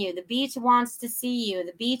calling you. The beach wants to see you.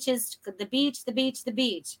 The beach.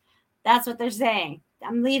 That's what they're saying.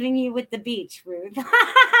 I'm leaving you with the beach, Ruth.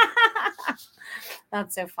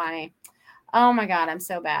 That's so funny. Oh my God, I'm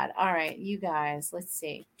so bad. All right, you guys, let's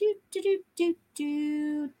see.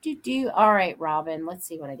 All right, Robin, let's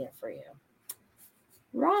see what I get for you.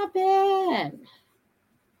 Robin.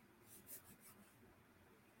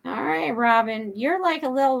 All right, Robin, you're like a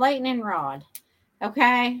little lightning rod.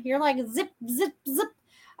 Okay, you're like zip, zip, zip.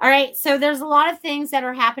 All right, so there's a lot of things that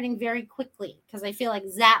are happening very quickly because I feel like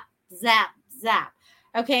zap, zap, zap.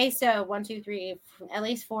 Okay, so 1, 2, 3, at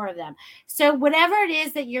least 4 of them. So whatever it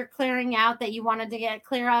is that you're clearing out that you wanted to get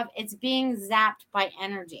clear of, it's being zapped by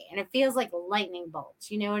energy. And it feels like lightning bolts.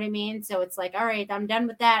 You know what I mean? So it's like, all right, I'm done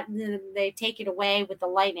with that. And then they take it away with the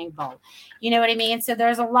lightning bolt. You know what I mean? So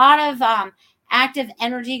there's a lot of active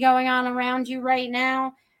energy going on around you right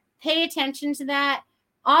now. Pay attention to that.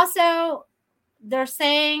 Also, they're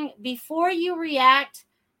saying before you react,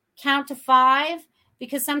 count to 5.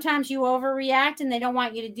 Because sometimes you overreact and they don't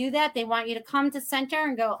want you to do that. They want you to come to center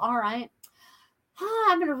and go, all right,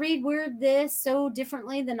 I'm going to read word this so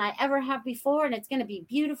differently than I ever have before, and it's going to be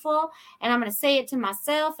beautiful, and I'm going to say it to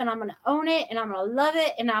myself, and I'm going to own it, and I'm going to love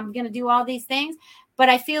it, and I'm going to do all these things. But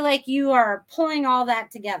I feel like you are pulling all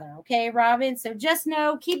that together, okay, Robin? So just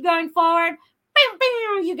know, keep going forward. Bam,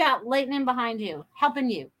 bam, you got lightning behind you, helping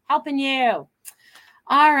you.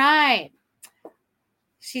 All right.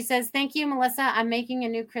 She says, thank you, Melissa. I'm making a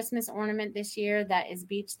new Christmas ornament this year that is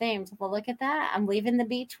beach themed. Well, look at that. I'm leaving the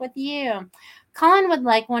beach with you. Colin would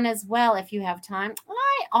like one as well if you have time.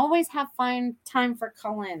 I always have time for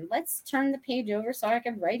Colin. Let's turn the page over so I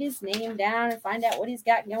can write his name down and find out what he's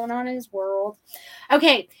got going on in his world.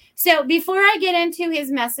 Okay, so before I get into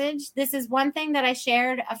his message, this is one thing that I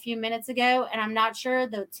shared a few minutes ago, and I'm not sure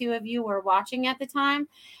the two of you were watching at the time,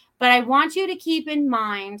 but I want you to keep in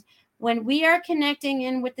mind when we are connecting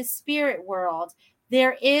in with the spirit world,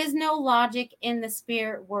 there is no logic in the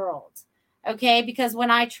spirit world, okay? Because when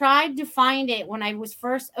I tried to find it, when I was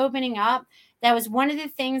first opening up, that was one of the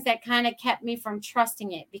things that kind of kept me from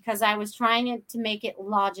trusting it because I was trying to make it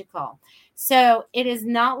logical. So it is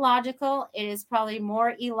not logical. It is probably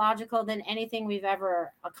more illogical than anything we've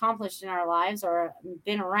ever accomplished in our lives or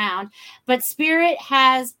been around. But spirit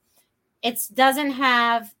it's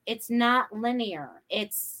not linear.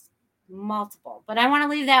 It's multiple, but I want to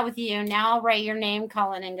leave that with you. Now I'll write your name,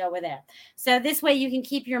 Colin, and go with it. So this way you can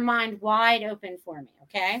keep your mind wide open for me.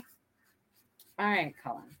 Okay. All right,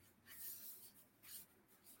 Colin.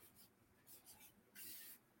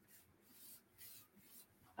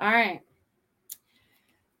 All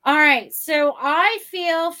right. So I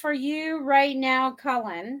feel for you right now,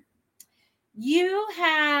 Colin,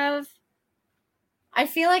 I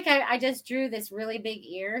feel like I just drew this really big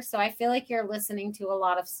ear. So I feel like you're listening to a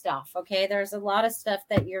lot of stuff. Okay. There's a lot of stuff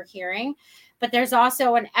that you're hearing, but there's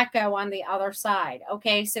also an echo on the other side.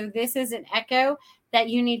 Okay. So this is an echo that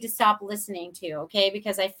you need to stop listening to. Okay.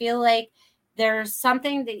 Because I feel like there's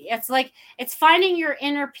something that it's finding your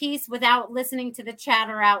inner peace without listening to the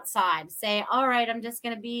chatter outside. Say, all right, I'm just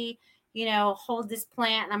going to be, hold this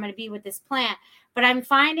plant and I'm going to be with this plant. But I'm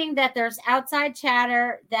finding that there's outside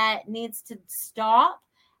chatter that needs to stop.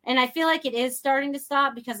 And I feel like it is starting to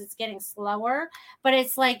stop because it's getting slower. But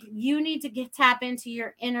it's like you need to tap into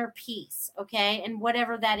your inner peace, okay? And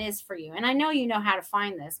whatever that is for you. And I know you know how to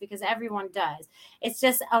find this because everyone does. It's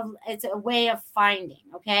just it's a way of finding,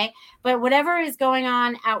 okay? But whatever is going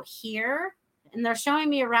on out here, and they're showing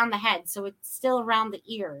me around the head, so it's still around the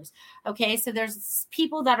ears. Okay, so there's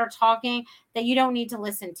people that are talking that you don't need to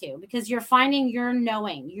listen to because you're finding you're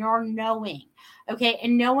knowing, okay,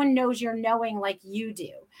 and no one knows you're knowing like you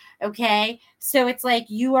do. Okay, so it's like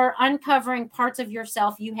you are uncovering parts of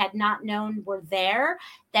yourself you had not known were there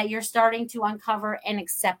that you're starting to uncover and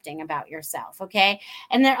accepting about yourself. Okay,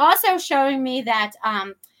 and they're also showing me that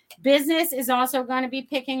business is also going to be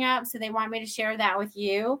picking up. So they want me to share that with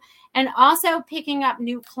you. And also picking up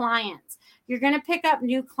new clients. You're going to pick up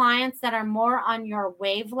new clients that are more on your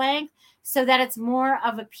wavelength so that it's more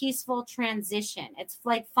of a peaceful transition. It's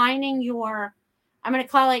like finding I'm going to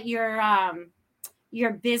call it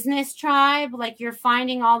your business tribe, like you're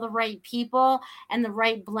finding all the right people and the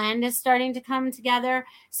right blend is starting to come together.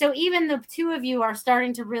 So even the two of you are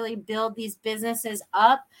starting to really build these businesses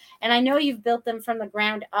up. And I know you've built them from the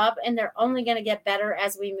ground up and they're only going to get better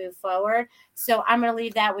as we move forward. So I'm going to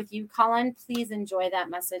leave that with you, Colin. Please enjoy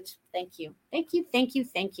that message. Thank you.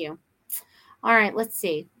 All right, let's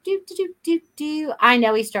see. I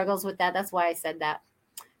know he struggles with that. That's why I said that.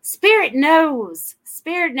 Spirit knows.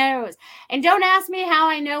 And don't ask me how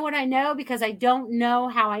I know what I know because I don't know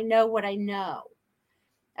how I know what I know.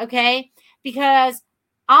 Okay? Because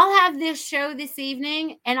I'll have this show this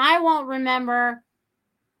evening and I won't remember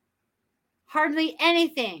hardly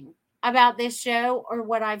anything about this show or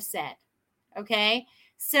what I've said. Okay?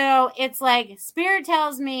 So it's like Spirit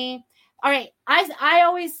tells me, all right, I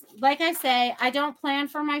always, like I say, I don't plan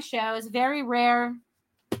for my shows. Very rare.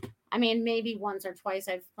 I mean, maybe once or twice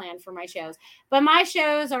I've planned for my shows. But my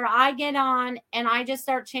shows are I get on and I just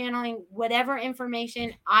start channeling whatever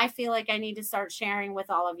information I feel like I need to start sharing with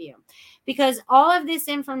all of you. Because all of this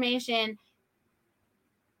information,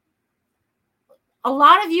 a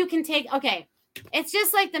lot of you can take, okay, it's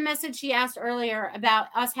just like the message she asked earlier about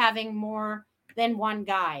us having more than one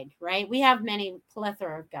guide, right? We have many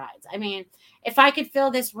plethora of guides. I mean, if I could fill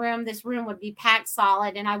this room would be packed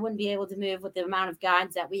solid and I wouldn't be able to move with the amount of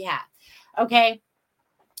guides that we have. Okay.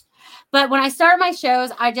 But when I start my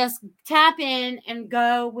shows, I just tap in and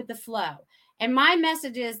go with the flow. And my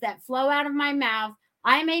messages that flow out of my mouth,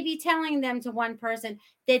 I may be telling them to one person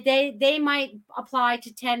that they might apply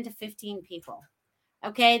to 10 to 15 people.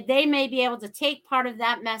 Okay. They may be able to take part of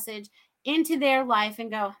that message into their life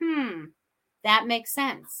and go, that makes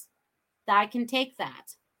sense. I can take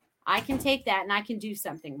that. I can take that and I can do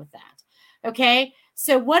something with that. Okay.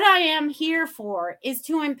 So what I am here for is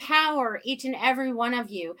to empower each and every one of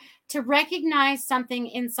you to recognize something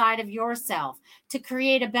inside of yourself to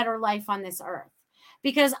create a better life on this earth.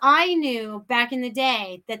 Because I knew back in the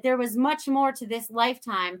day that there was much more to this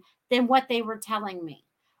lifetime than what they were telling me,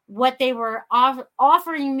 what they were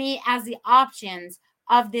offering me as the options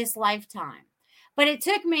of this lifetime. But it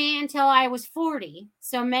took me until I was 40.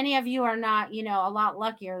 So many of you are not, a lot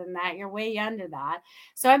luckier than that. You're way under that.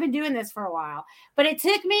 So I've been doing this for a while. But it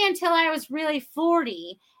took me until I was really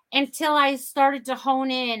 40 until I started to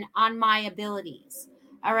hone in on my abilities.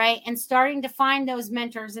 All right. And starting to find those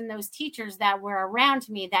mentors and those teachers that were around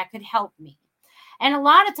me that could help me. And a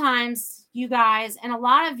lot of times, you guys, and a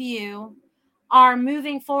lot of you are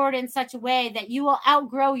moving forward in such a way that you will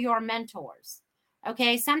outgrow your mentors.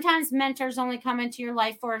 Okay, sometimes mentors only come into your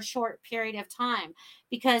life for a short period of time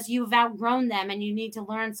because you've outgrown them and you need to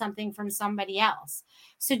learn something from somebody else.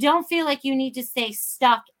 So don't feel like you need to stay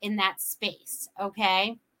stuck in that space.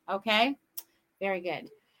 Okay, very good.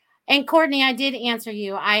 And Courtney, I did answer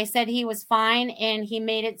you. I said he was fine and he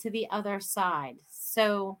made it to the other side.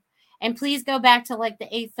 So, and please go back to like the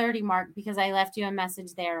 8:30 mark because I left you a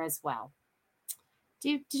message there as well.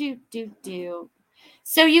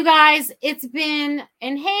 So you guys, it's been,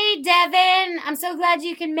 and hey, Devin, I'm so glad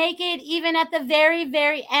you can make it even at the very,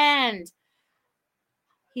 very end.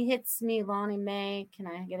 He hits me, Lonnie Mae. Can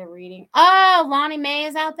I get a reading? Oh, Lonnie Mae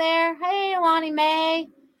is out there. Hey, Lonnie Mae.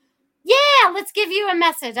 Yeah, let's give you a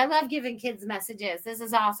message. I love giving kids messages. This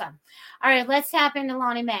is awesome. All right, let's tap into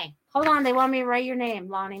Lonnie Mae. Hold on. They want me to write your name,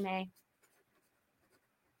 Lonnie Mae.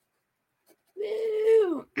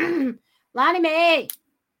 Woo. Lonnie Mae.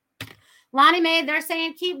 Lonnie Mae, they're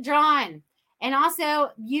saying keep drawing. And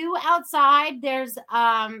also, you outside, there's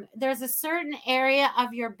a certain area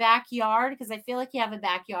of your backyard, because I feel like you have a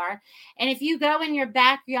backyard. And if you go in your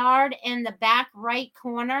backyard in the back right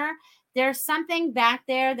corner, there's something back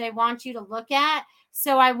there they want you to look at.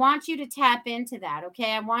 So I want you to tap into that,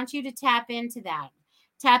 okay? I want you to tap into that.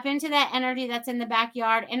 Tap into that energy that's in the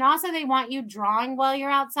backyard. And also they want you drawing while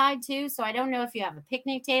you're outside too. So I don't know if you have a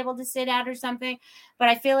picnic table to sit at or something, but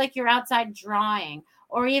I feel like you're outside drawing,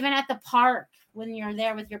 or even at the park when you're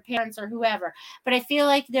there with your parents or whoever. But I feel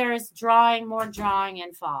like there's more drawing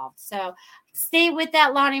involved. So stay with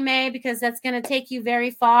that, Lonnie Mae, because that's going to take you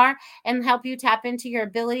very far and help you tap into your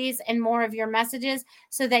abilities and more of your messages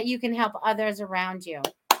so that you can help others around you.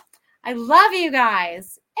 I love you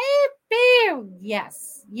guys.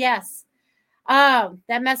 Yes. Oh,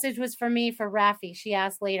 that message was for me, for Rafi. She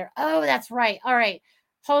asked later. Oh, that's right. All right.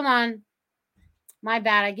 Hold on. My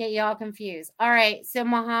bad. I get you all confused. All right. So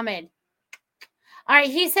Muhammad. All right.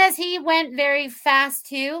 He says he went very fast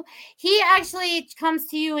too. He actually comes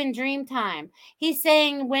to you in dream time. He's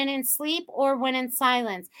saying when in sleep or when in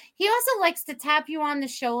silence. He also likes to tap you on the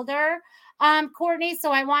shoulder, Courtney,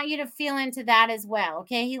 so I want you to feel into that as well,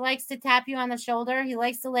 okay? He likes to tap you on the shoulder. He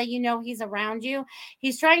likes to let you know he's around you.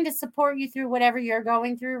 He's trying to support you through whatever you're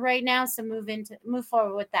going through right now, so move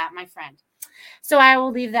forward with that, my friend. So I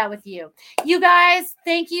will leave that with you. You guys,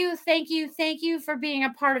 thank you for being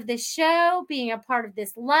a part of this show, being a part of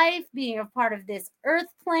this life, being a part of this earth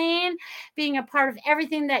plane, being a part of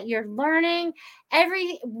everything that you're learning.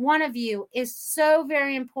 Every one of you is so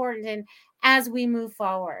very important as we move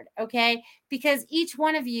forward, okay? Because each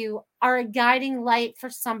one of you are a guiding light for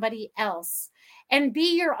somebody else. And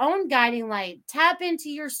be your own guiding light. Tap into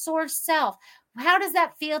your source self. How does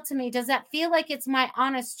that feel to me? Does that feel like it's my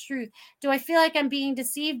honest truth? Do I feel like I'm being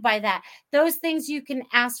deceived by that? Those things you can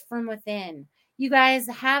ask from within. You guys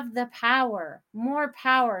have the power, more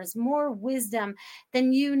powers, more wisdom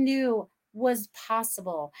than you knew was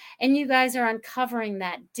possible. And you guys are uncovering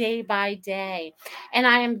that day by day. And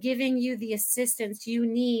I am giving you the assistance you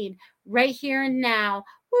need right here and now.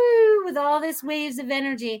 Woo, with all this waves of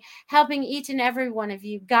energy, helping each and every one of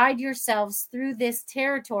you guide yourselves through this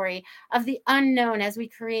territory of the unknown as we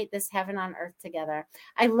create this heaven on earth together.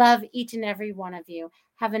 I love each and every one of you.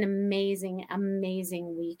 Have an amazing,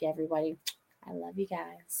 amazing week, everybody. I love you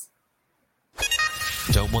guys.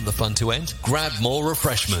 Don't want the fun to end? Grab more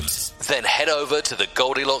refreshments. Then head over to the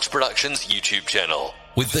Goldilocks Productions YouTube channel.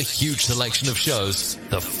 With the huge selection of shows,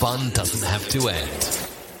 the fun doesn't have to end.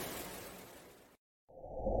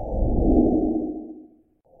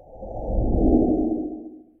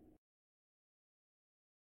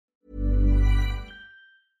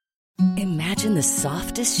 Imagine the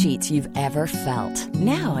softest sheets you've ever felt.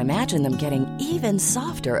 Now imagine them getting even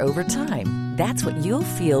softer over time. That's what you'll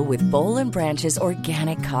feel with Boll & Branch's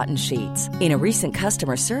organic cotton sheets. In a recent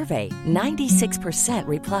customer survey, 96%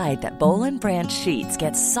 replied that Boll & Branch sheets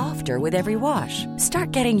get softer with every wash.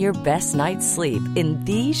 Start getting your best night's sleep in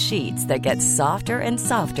these sheets that get softer and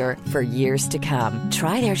softer for years to come.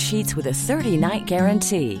 Try their sheets with a 30-night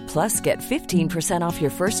guarantee. Plus, get 15% off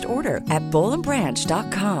your first order at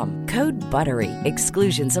BollandBranch.com. Code BUTTERY.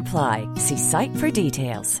 Exclusions apply. See site for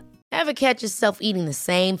details. Ever catch yourself eating the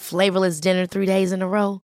same flavorless dinner 3 days in a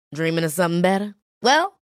row? Dreaming of something better?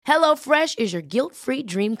 Well, HelloFresh is your guilt-free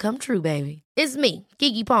dream come true, baby. It's me,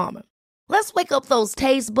 Keke Palmer. Let's wake up those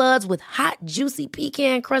taste buds with hot, juicy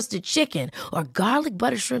pecan-crusted chicken or garlic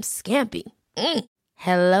butter shrimp scampi.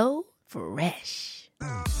 Hello Fresh.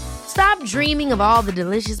 Stop dreaming of all the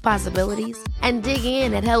delicious possibilities and dig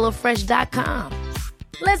in at HelloFresh.com.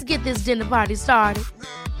 Let's get this dinner party started.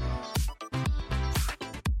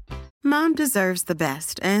 Mom deserves the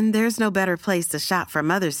best, and there's no better place to shop for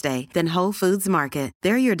Mother's Day than Whole Foods Market.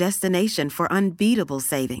 They're your destination for unbeatable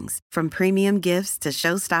savings, from premium gifts to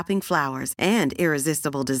show-stopping flowers and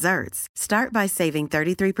irresistible desserts. Start by saving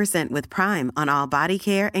 33% with Prime on all body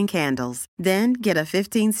care and candles. Then get a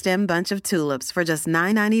 15-stem bunch of tulips for just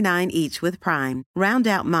 $9.99 each with Prime. Round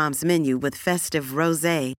out Mom's menu with festive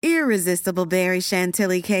rosé, irresistible berry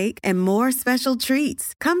chantilly cake, and more special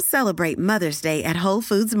treats. Come celebrate Mother's Day at Whole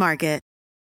Foods Market.